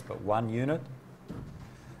 kilohertz, but 1 unit.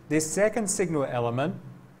 This second signal element,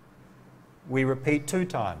 we repeat 2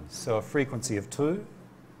 times. So a frequency of 2.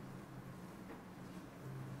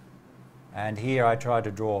 And here I tried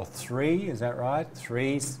to draw 3, is that right?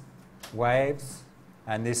 3 waves,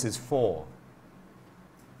 and this is 4.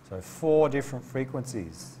 So 4 different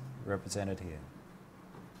frequencies represented here.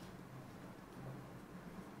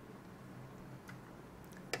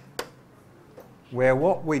 Where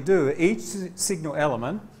what we do, each signal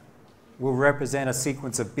element will represent a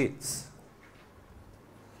sequence of bits.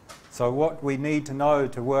 So what we need to know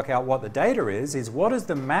to work out what the data is what is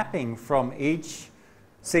the mapping from each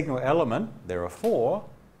signal element, there are 4,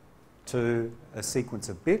 to a sequence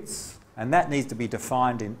of bits, and that needs to be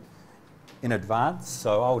defined in advance.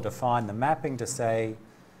 So I'll define the mapping to say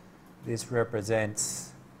this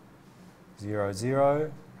represents 0,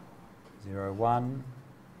 0, 0, 1,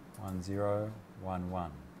 1, 0, 1,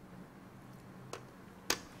 1.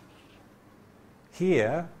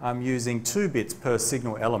 Here I'm using 2 bits per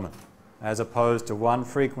signal element as opposed to 1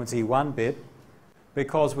 frequency, 1 bit,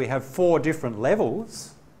 because we have 4 different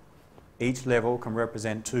levels. Each level can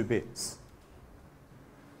represent 2 bits.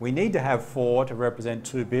 We need to have 4 to represent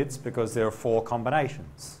 2 bits because there are 4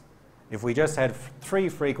 combinations. If we just had 3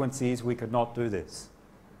 frequencies, we could not do this.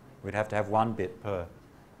 We'd have to have 1 bit per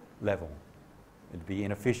level. It'd be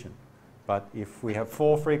inefficient. But if we have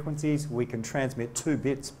 4 frequencies, we can transmit 2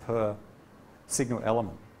 bits per signal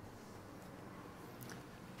element.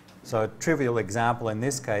 So a trivial example in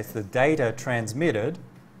this case, the data transmitted,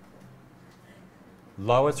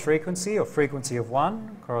 lowest frequency or frequency of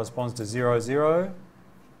 1 corresponds to 0, 0.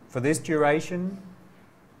 For this duration,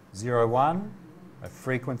 0, 1, a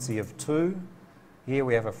frequency of 2. Here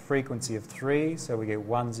we have a frequency of 3, so we get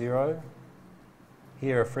 1, 0.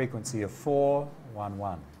 Here a frequency of 4, 1,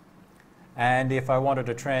 1. And if I wanted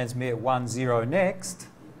to transmit 1, 0 next,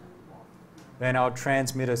 then I'll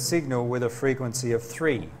transmit a signal with a frequency of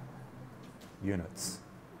 3 units.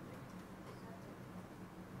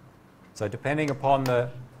 So depending upon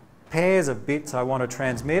the pairs of bits I want to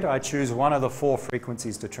transmit, I choose one of the 4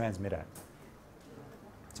 frequencies to transmit at.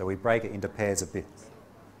 So we break it into pairs of bits.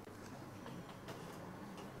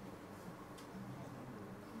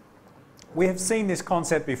 We have seen this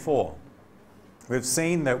concept before. We've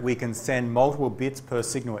seen that we can send multiple bits per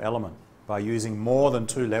signal element by using more than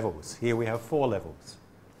 2 levels. Here we have 4 levels.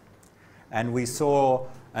 And we saw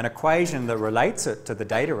an equation that relates it to the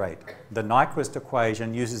data rate. The Nyquist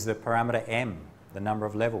equation uses the parameter m, the number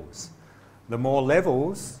of levels. The more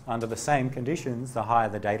levels under the same conditions, the higher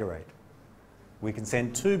the data rate. We can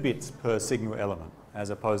send 2 bits per signal element as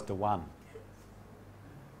opposed to 1.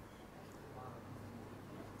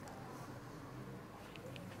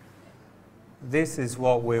 This is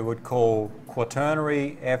what we would call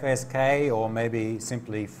quaternary FSK, or maybe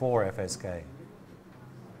simply 4 FSK.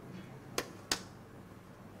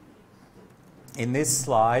 In this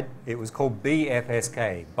slide, it was called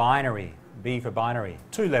BFSK, binary, B for binary,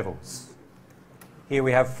 2 levels. Here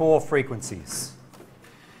we have 4 frequencies.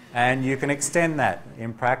 And you can extend that.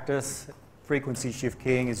 In practice, frequency shift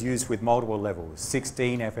keying is used with multiple levels,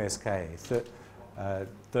 16 FSK,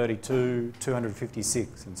 32,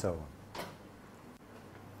 256, and so on.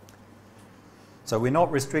 So we're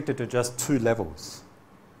not restricted to just 2 levels.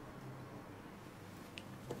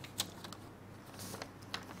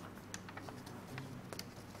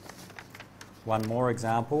 One more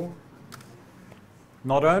example.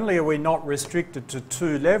 Not only are we not restricted to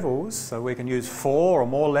 2 levels, so we can use 4 or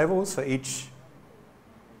more levels for each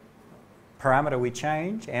parameter we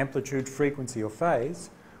change, amplitude, frequency or phase,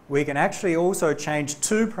 we can actually also change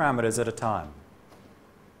 2 parameters at a time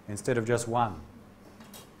instead of just 1.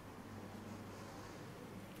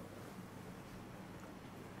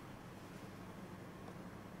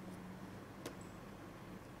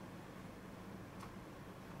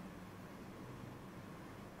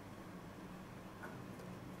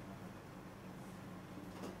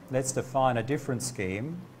 Let's define a different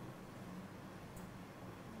scheme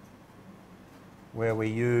where we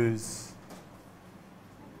use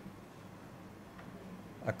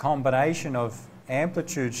a combination of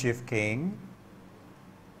amplitude shift keying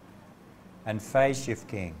and phase shift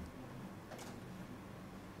keying.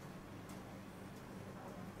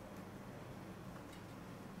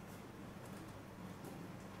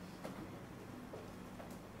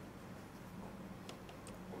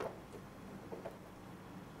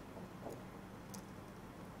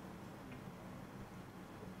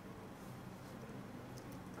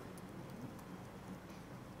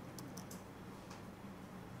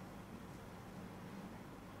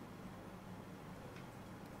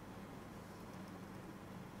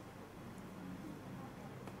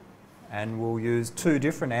 And we'll use 2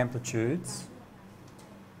 different amplitudes.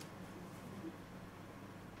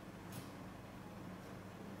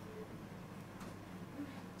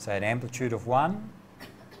 Say an amplitude of 1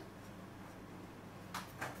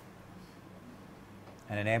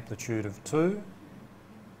 and an amplitude of 2.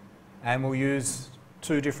 And we'll use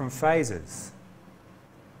 2 different phases.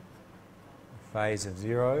 A phase of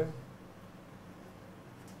 0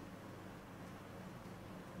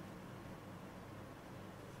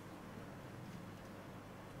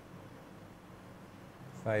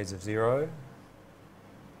 phase of 0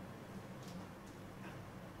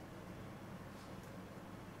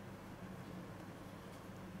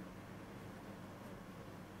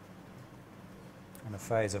 and a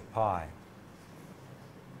phase of pi,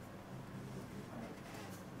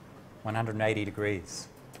 180 degrees.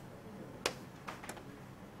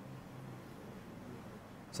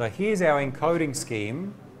 So here's our encoding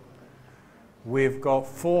scheme. We've got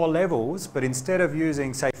 4 levels, but instead of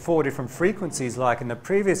using, say, 4 different frequencies like in the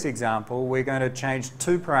previous example, we're going to change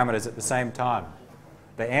 2 parameters at the same time.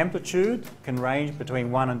 The amplitude can range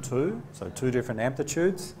between 1 and 2, so 2 different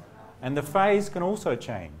amplitudes, and the phase can also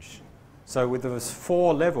change. So with those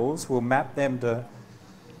 4 levels, we'll map them to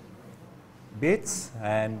bits,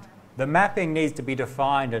 and the mapping needs to be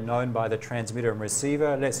defined and known by the transmitter and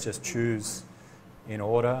receiver. Let's just choose in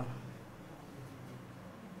order.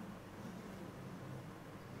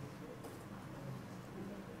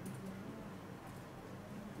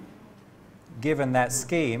 Given that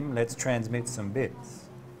scheme, let's transmit some bits.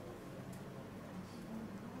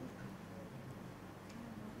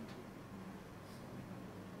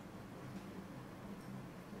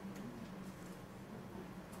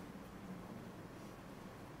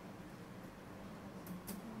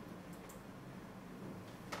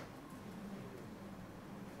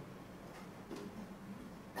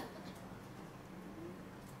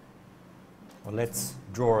 Well, let's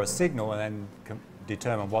draw a signal and then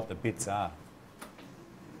determine what the bits are.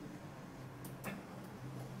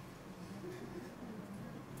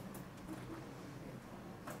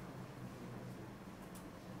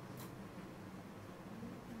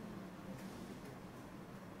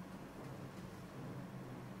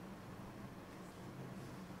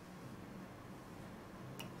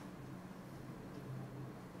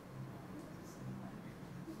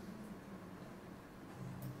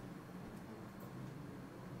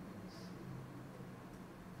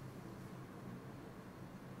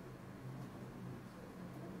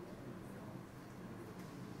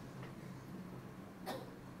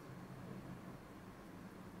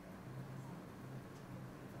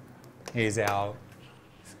 Here's our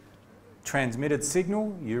transmitted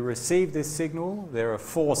signal. You receive this signal. There are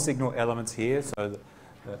 4 signal elements here, so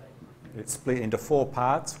it's split into 4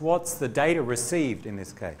 parts. What's the data received in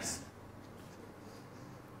this case?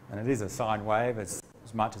 And it is a sine wave, as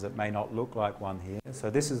much as it may not look like one here. So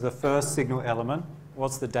this is the first signal element.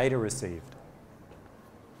 What's the data received?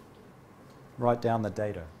 Write down the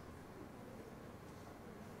data.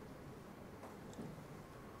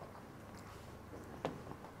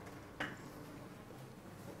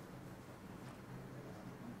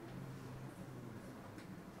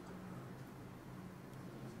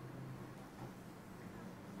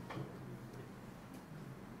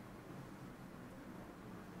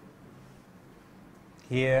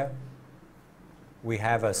 here we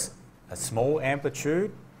have a small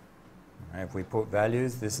amplitude. If we put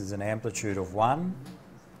values, this is an amplitude of 1,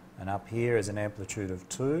 and up here is an amplitude of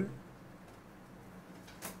 2.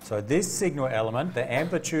 So this signal element, the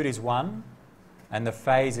amplitude is 1 and the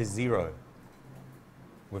phase is 0.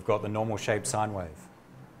 We've got the normal shaped sine wave.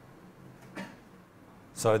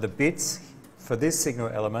 So the bits for this signal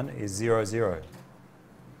element is 0, 0.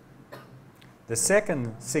 The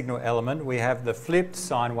second signal element, we have the flipped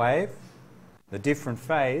sine wave, the different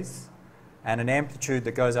phase, and an amplitude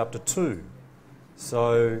that goes up to 2.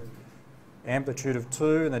 So amplitude of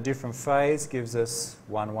 2 and a different phase gives us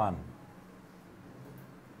 1, 1.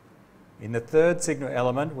 In the third signal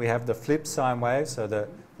element, we have the flipped sine wave, so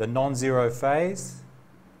the non-zero phase,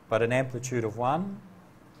 but an amplitude of 1.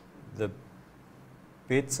 The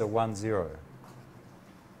bits are 1, 0.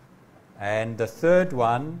 And the third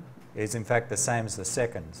one is in fact the same as the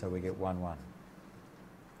second, so we get 1, 1.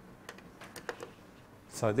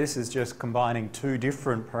 So this is just combining two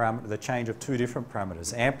different parameters, the change of two different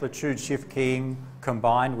parameters, amplitude shift keying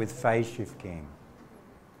combined with phase shift keying.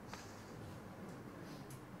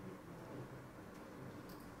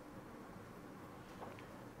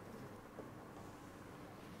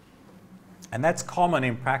 And that's common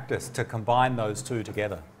in practice to combine those two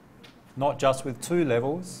together. Not just with two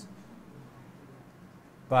levels,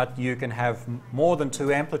 but you can have more than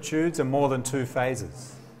two amplitudes and more than two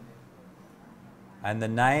phases. And the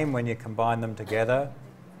name, when you combine them together,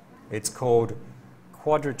 it's called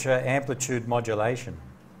quadrature amplitude modulation,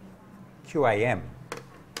 QAM.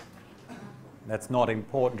 That's not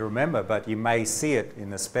important to remember, but you may see it in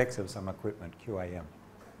the specs of some equipment, QAM.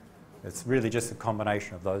 It's really just a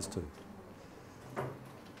combination of those two.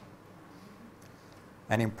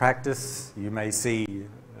 And in practice, you may see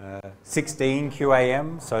 16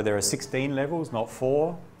 QAM, so there are 16 levels, not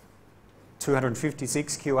 4.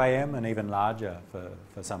 256 QAM, and even larger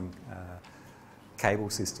for some cable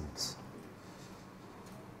systems.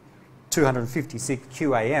 256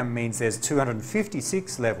 QAM means there's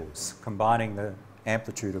 256 levels combining the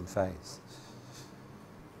amplitude and phase.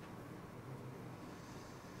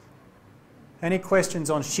 Any questions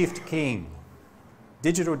on shift keying?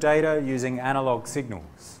 Digital data using analog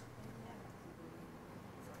signals.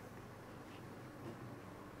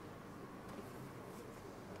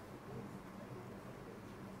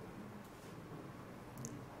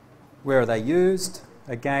 Where are they used?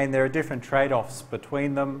 Again, there are different trade-offs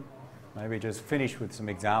between them. Maybe just finish with some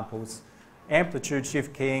examples. Amplitude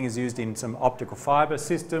shift keying is used in some optical fibre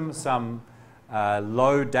systems, some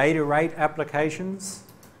low data rate applications.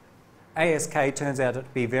 ASK turns out to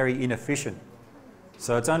be very inefficient.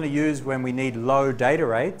 So it's only used when we need low data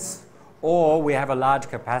rates or we have a large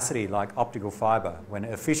capacity like optical fibre, when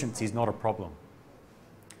efficiency is not a problem.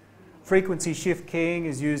 Frequency shift keying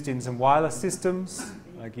is used in some wireless systems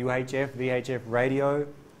like UHF, VHF radio.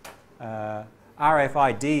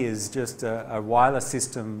 RFID is just a wireless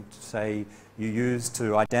system, say, you use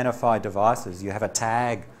to identify devices. You have a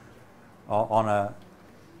tag on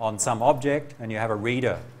some object and you have a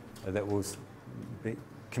reader that will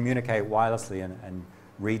communicate wirelessly and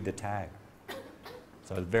read the tag.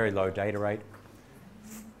 So very low data rate.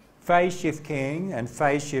 Phase shift keying and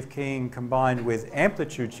phase shift keying combined with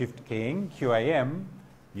amplitude shift keying, QAM,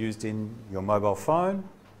 used in your mobile phone,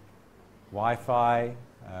 Wi-Fi,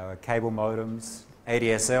 cable modems,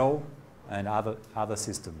 ADSL, and other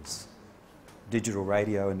systems, digital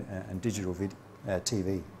radio and digital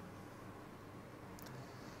TV.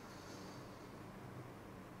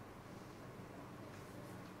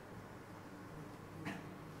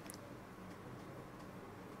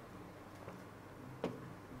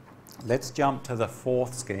 Let's jump to the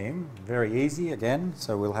fourth scheme. Very easy again,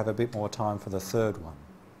 so we'll have a bit more time for the third one.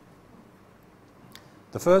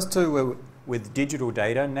 The first two were with digital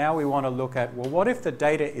data. Now we want to look at, well, what if the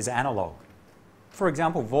data is analog? For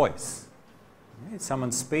example, voice.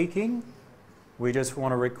 Someone's speaking. We just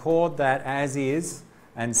want to record that as is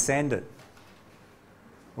and send it.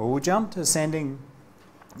 Well, we'll jump to sending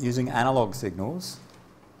using analog signals.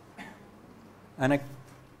 And a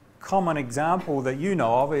common example that you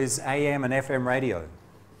know of is AM and FM radio.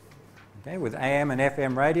 Okay, with AM and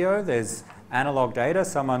FM radio, there's analog data,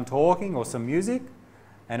 someone talking or some music,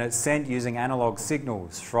 and it's sent using analog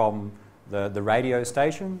signals from the radio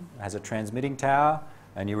station. It has a transmitting tower,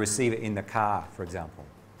 and you receive it in the car, for example.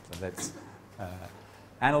 So that's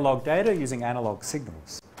analog data using analog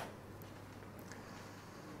signals.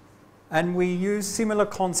 And we use similar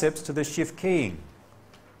concepts to the shift keying.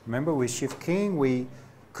 Remember, with shift keying, we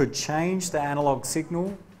could change the analog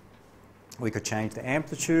signal. We could change the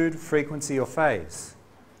amplitude, frequency, or phase.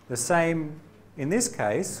 The same in this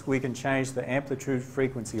case, we can change the amplitude,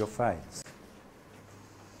 frequency, or phase.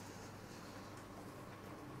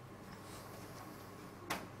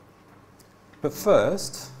 But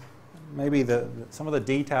first, maybe some of the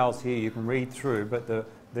details here you can read through, but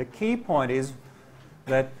the key point is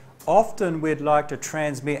that often we'd like to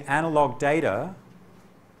transmit analog data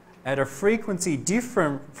at a frequency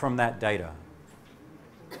different from that data.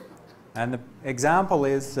 And the example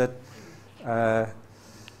is that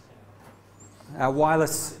our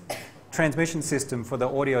wireless transmission system for the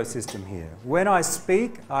audio system here. When I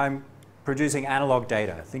speak, I'm producing analog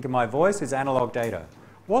data. Think of my voice as analog data.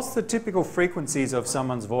 What's the typical frequencies of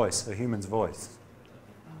someone's voice, a human's voice?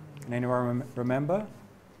 Can anyone remember?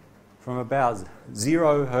 From about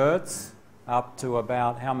 0 hertz up to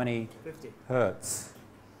about how many 50 hertz?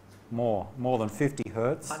 More than 50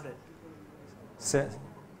 hertz. 100.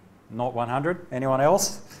 Not 100. Anyone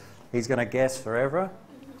else? He's going to guess forever.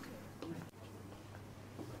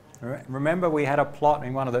 Remember, we had a plot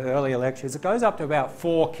in one of the earlier lectures. It goes up to about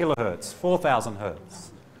 4 kilohertz, 4,000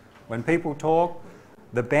 hertz. When people talk,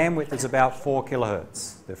 the bandwidth is about 4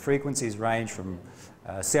 kilohertz. The frequencies range from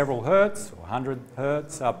several hertz, or 100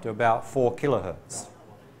 hertz, up to about 4 kilohertz.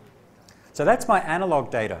 So that's my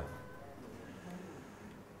analog data.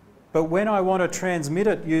 But when I want to transmit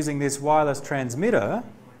it using this wireless transmitter,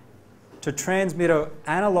 to transmit an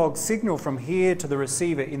analog signal from here to the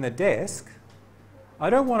receiver in the desk, I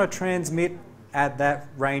don't want to transmit at that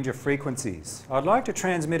range of frequencies. I'd like to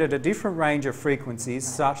transmit at a different range of frequencies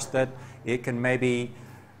such that it can maybe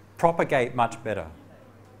propagate much better.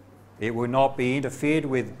 It will not be interfered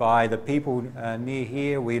with by the people near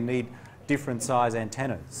here. We need different size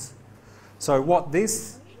antennas. So what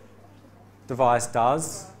this device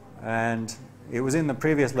does, and it was in the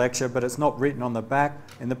previous lecture, but it's not written on the back.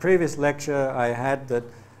 In the previous lecture, I had that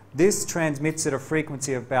this transmits at a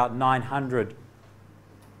frequency of about 900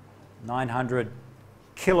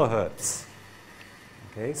 kilohertz.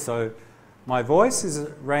 Okay, so my voice is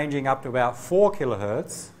ranging up to about 4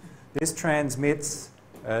 kilohertz. This transmits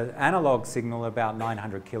an analog signal about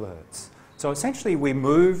 900 kilohertz. So essentially, we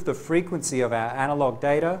move the frequency of our analog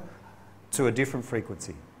data to a different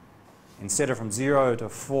frequency. Instead of from 0 to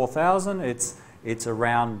 4,000, it's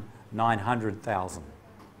around 900,000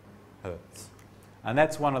 hertz. And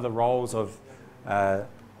that's one of the roles of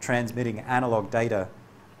transmitting analog data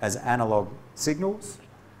as analog signals.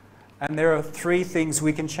 And there are 3 things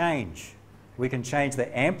we can change. We can change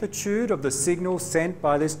the amplitude of the signal sent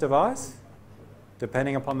by this device,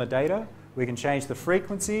 depending upon the data. We can change the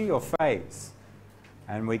frequency or phase.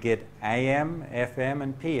 And we get AM, FM,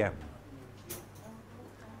 and PM.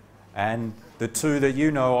 And the 2 that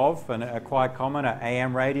you know of and are quite common are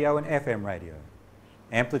AM radio and FM radio.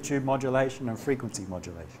 Amplitude modulation and frequency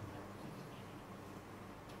modulation.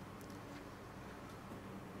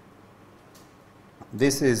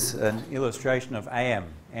 This is an illustration of AM,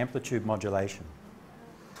 amplitude modulation.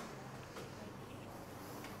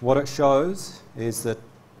 What it shows is that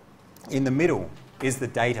in the middle is the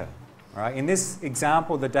data. Right? In this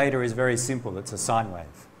example, the data is very simple. It's a sine wave.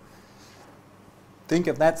 Think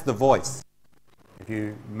of that's the voice. If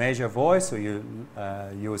you measure voice, or you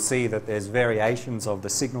will see that there's variations of the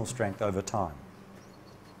signal strength over time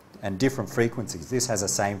and different frequencies. This has the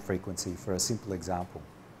same frequency for a simple example.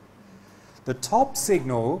 The top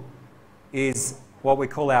signal is what we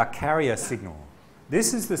call our carrier signal.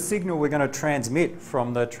 This is the signal we're going to transmit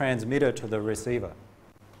from the transmitter to the receiver.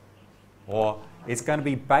 Or it's going to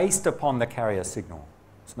be based upon the carrier signal.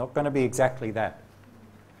 It's not going to be exactly that.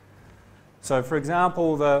 So for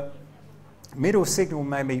example, the middle signal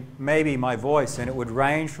may be my voice, and it would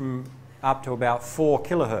range from up to about 4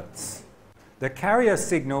 kilohertz. The carrier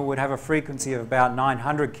signal would have a frequency of about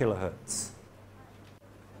 900 kilohertz.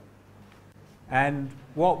 And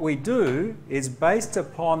what we do is, based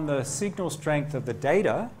upon the signal strength of the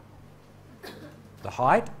data, the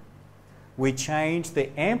height, we change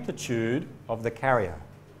the amplitude of the carrier.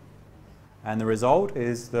 And the result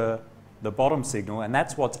is the bottom signal, and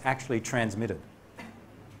that's what's actually transmitted.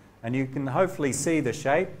 And you can hopefully see the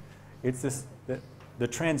shape. It's this, the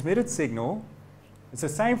transmitted signal, it's the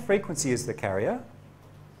same frequency as the carrier,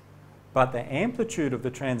 but the amplitude of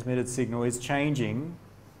the transmitted signal is changing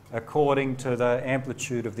according to the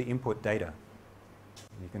amplitude of the input data.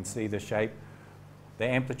 You can see the shape. The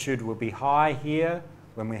amplitude will be high here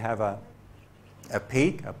when we have a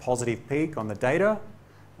peak, a positive peak on the data.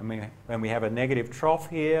 And when we have a negative trough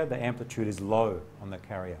here, the amplitude is low on the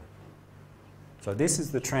carrier. So this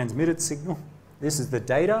is the transmitted signal. This is the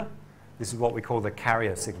data. This is what we call the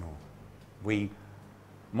carrier signal. We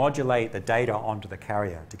modulate the data onto the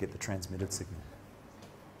carrier to get the transmitted signal.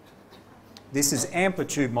 This is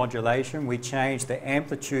amplitude modulation. We change the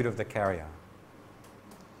amplitude of the carrier.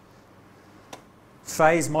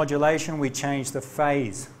 Phase modulation, we change the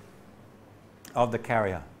phase of the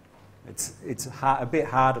carrier. It's a bit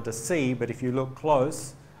harder to see, but if you look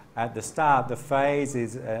close, at the start the phase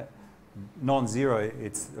is non-zero.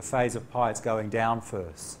 It's the phase of pi, it's going down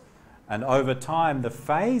first. And over time, the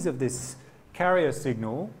phase of this carrier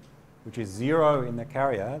signal, which is 0 in the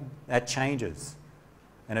carrier, that changes.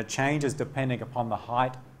 And it changes depending upon the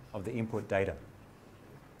height of the input data.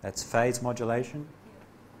 That's phase modulation.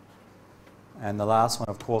 And the last one,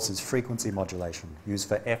 of course, is frequency modulation, used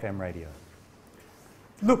for FM radio.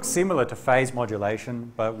 Looks similar to phase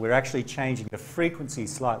modulation, but we're actually changing the frequency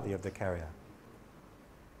slightly of the carrier.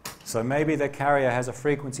 So maybe the carrier has a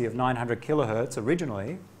frequency of 900 kilohertz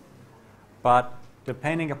originally, but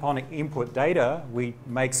depending upon input data, we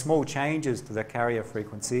make small changes to the carrier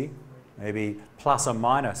frequency, maybe plus or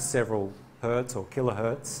minus several hertz or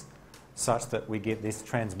kilohertz, such that we get this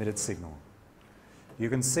transmitted signal. You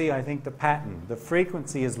can see, I think, the pattern. The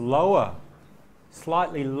frequency is lower,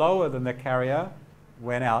 slightly lower than the carrier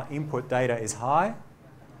when our input data is high.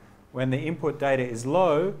 When the input data is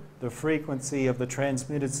low, the frequency of the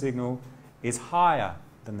transmitted signal is higher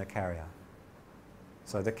than the carrier.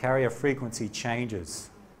 So the carrier frequency changes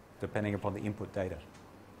depending upon the input data.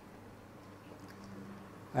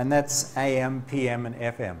 And that's AM, PM, and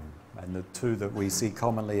FM. And the two that we see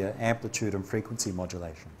commonly are amplitude and frequency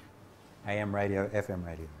modulation. AM radio, FM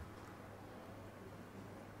radio.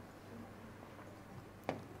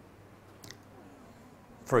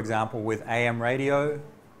 For example, with AM radio,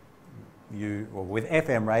 or with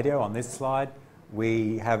FM radio on this slide,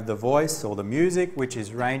 we have the voice or the music, which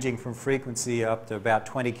is ranging from frequency up to about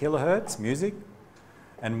 20 kilohertz music.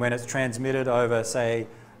 And when it's transmitted over, say,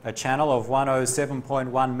 a channel of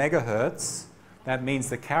 107.1 megahertz, that means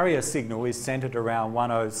the carrier signal is centered around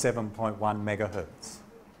 107.1 megahertz.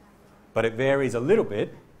 But it varies a little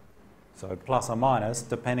bit, so plus or minus,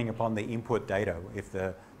 depending upon the input data. If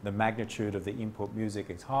the magnitude of the input music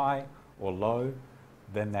is high or low,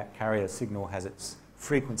 then that carrier signal has its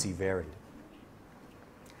frequency varied.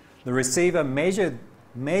 The receiver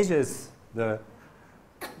measures the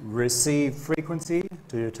received frequency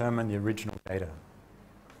to determine the original data.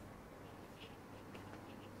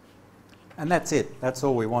 And that's it. That's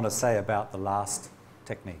all we want to say about the last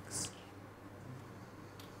techniques.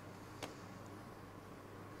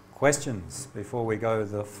 Questions before we go to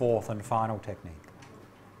the fourth and final technique?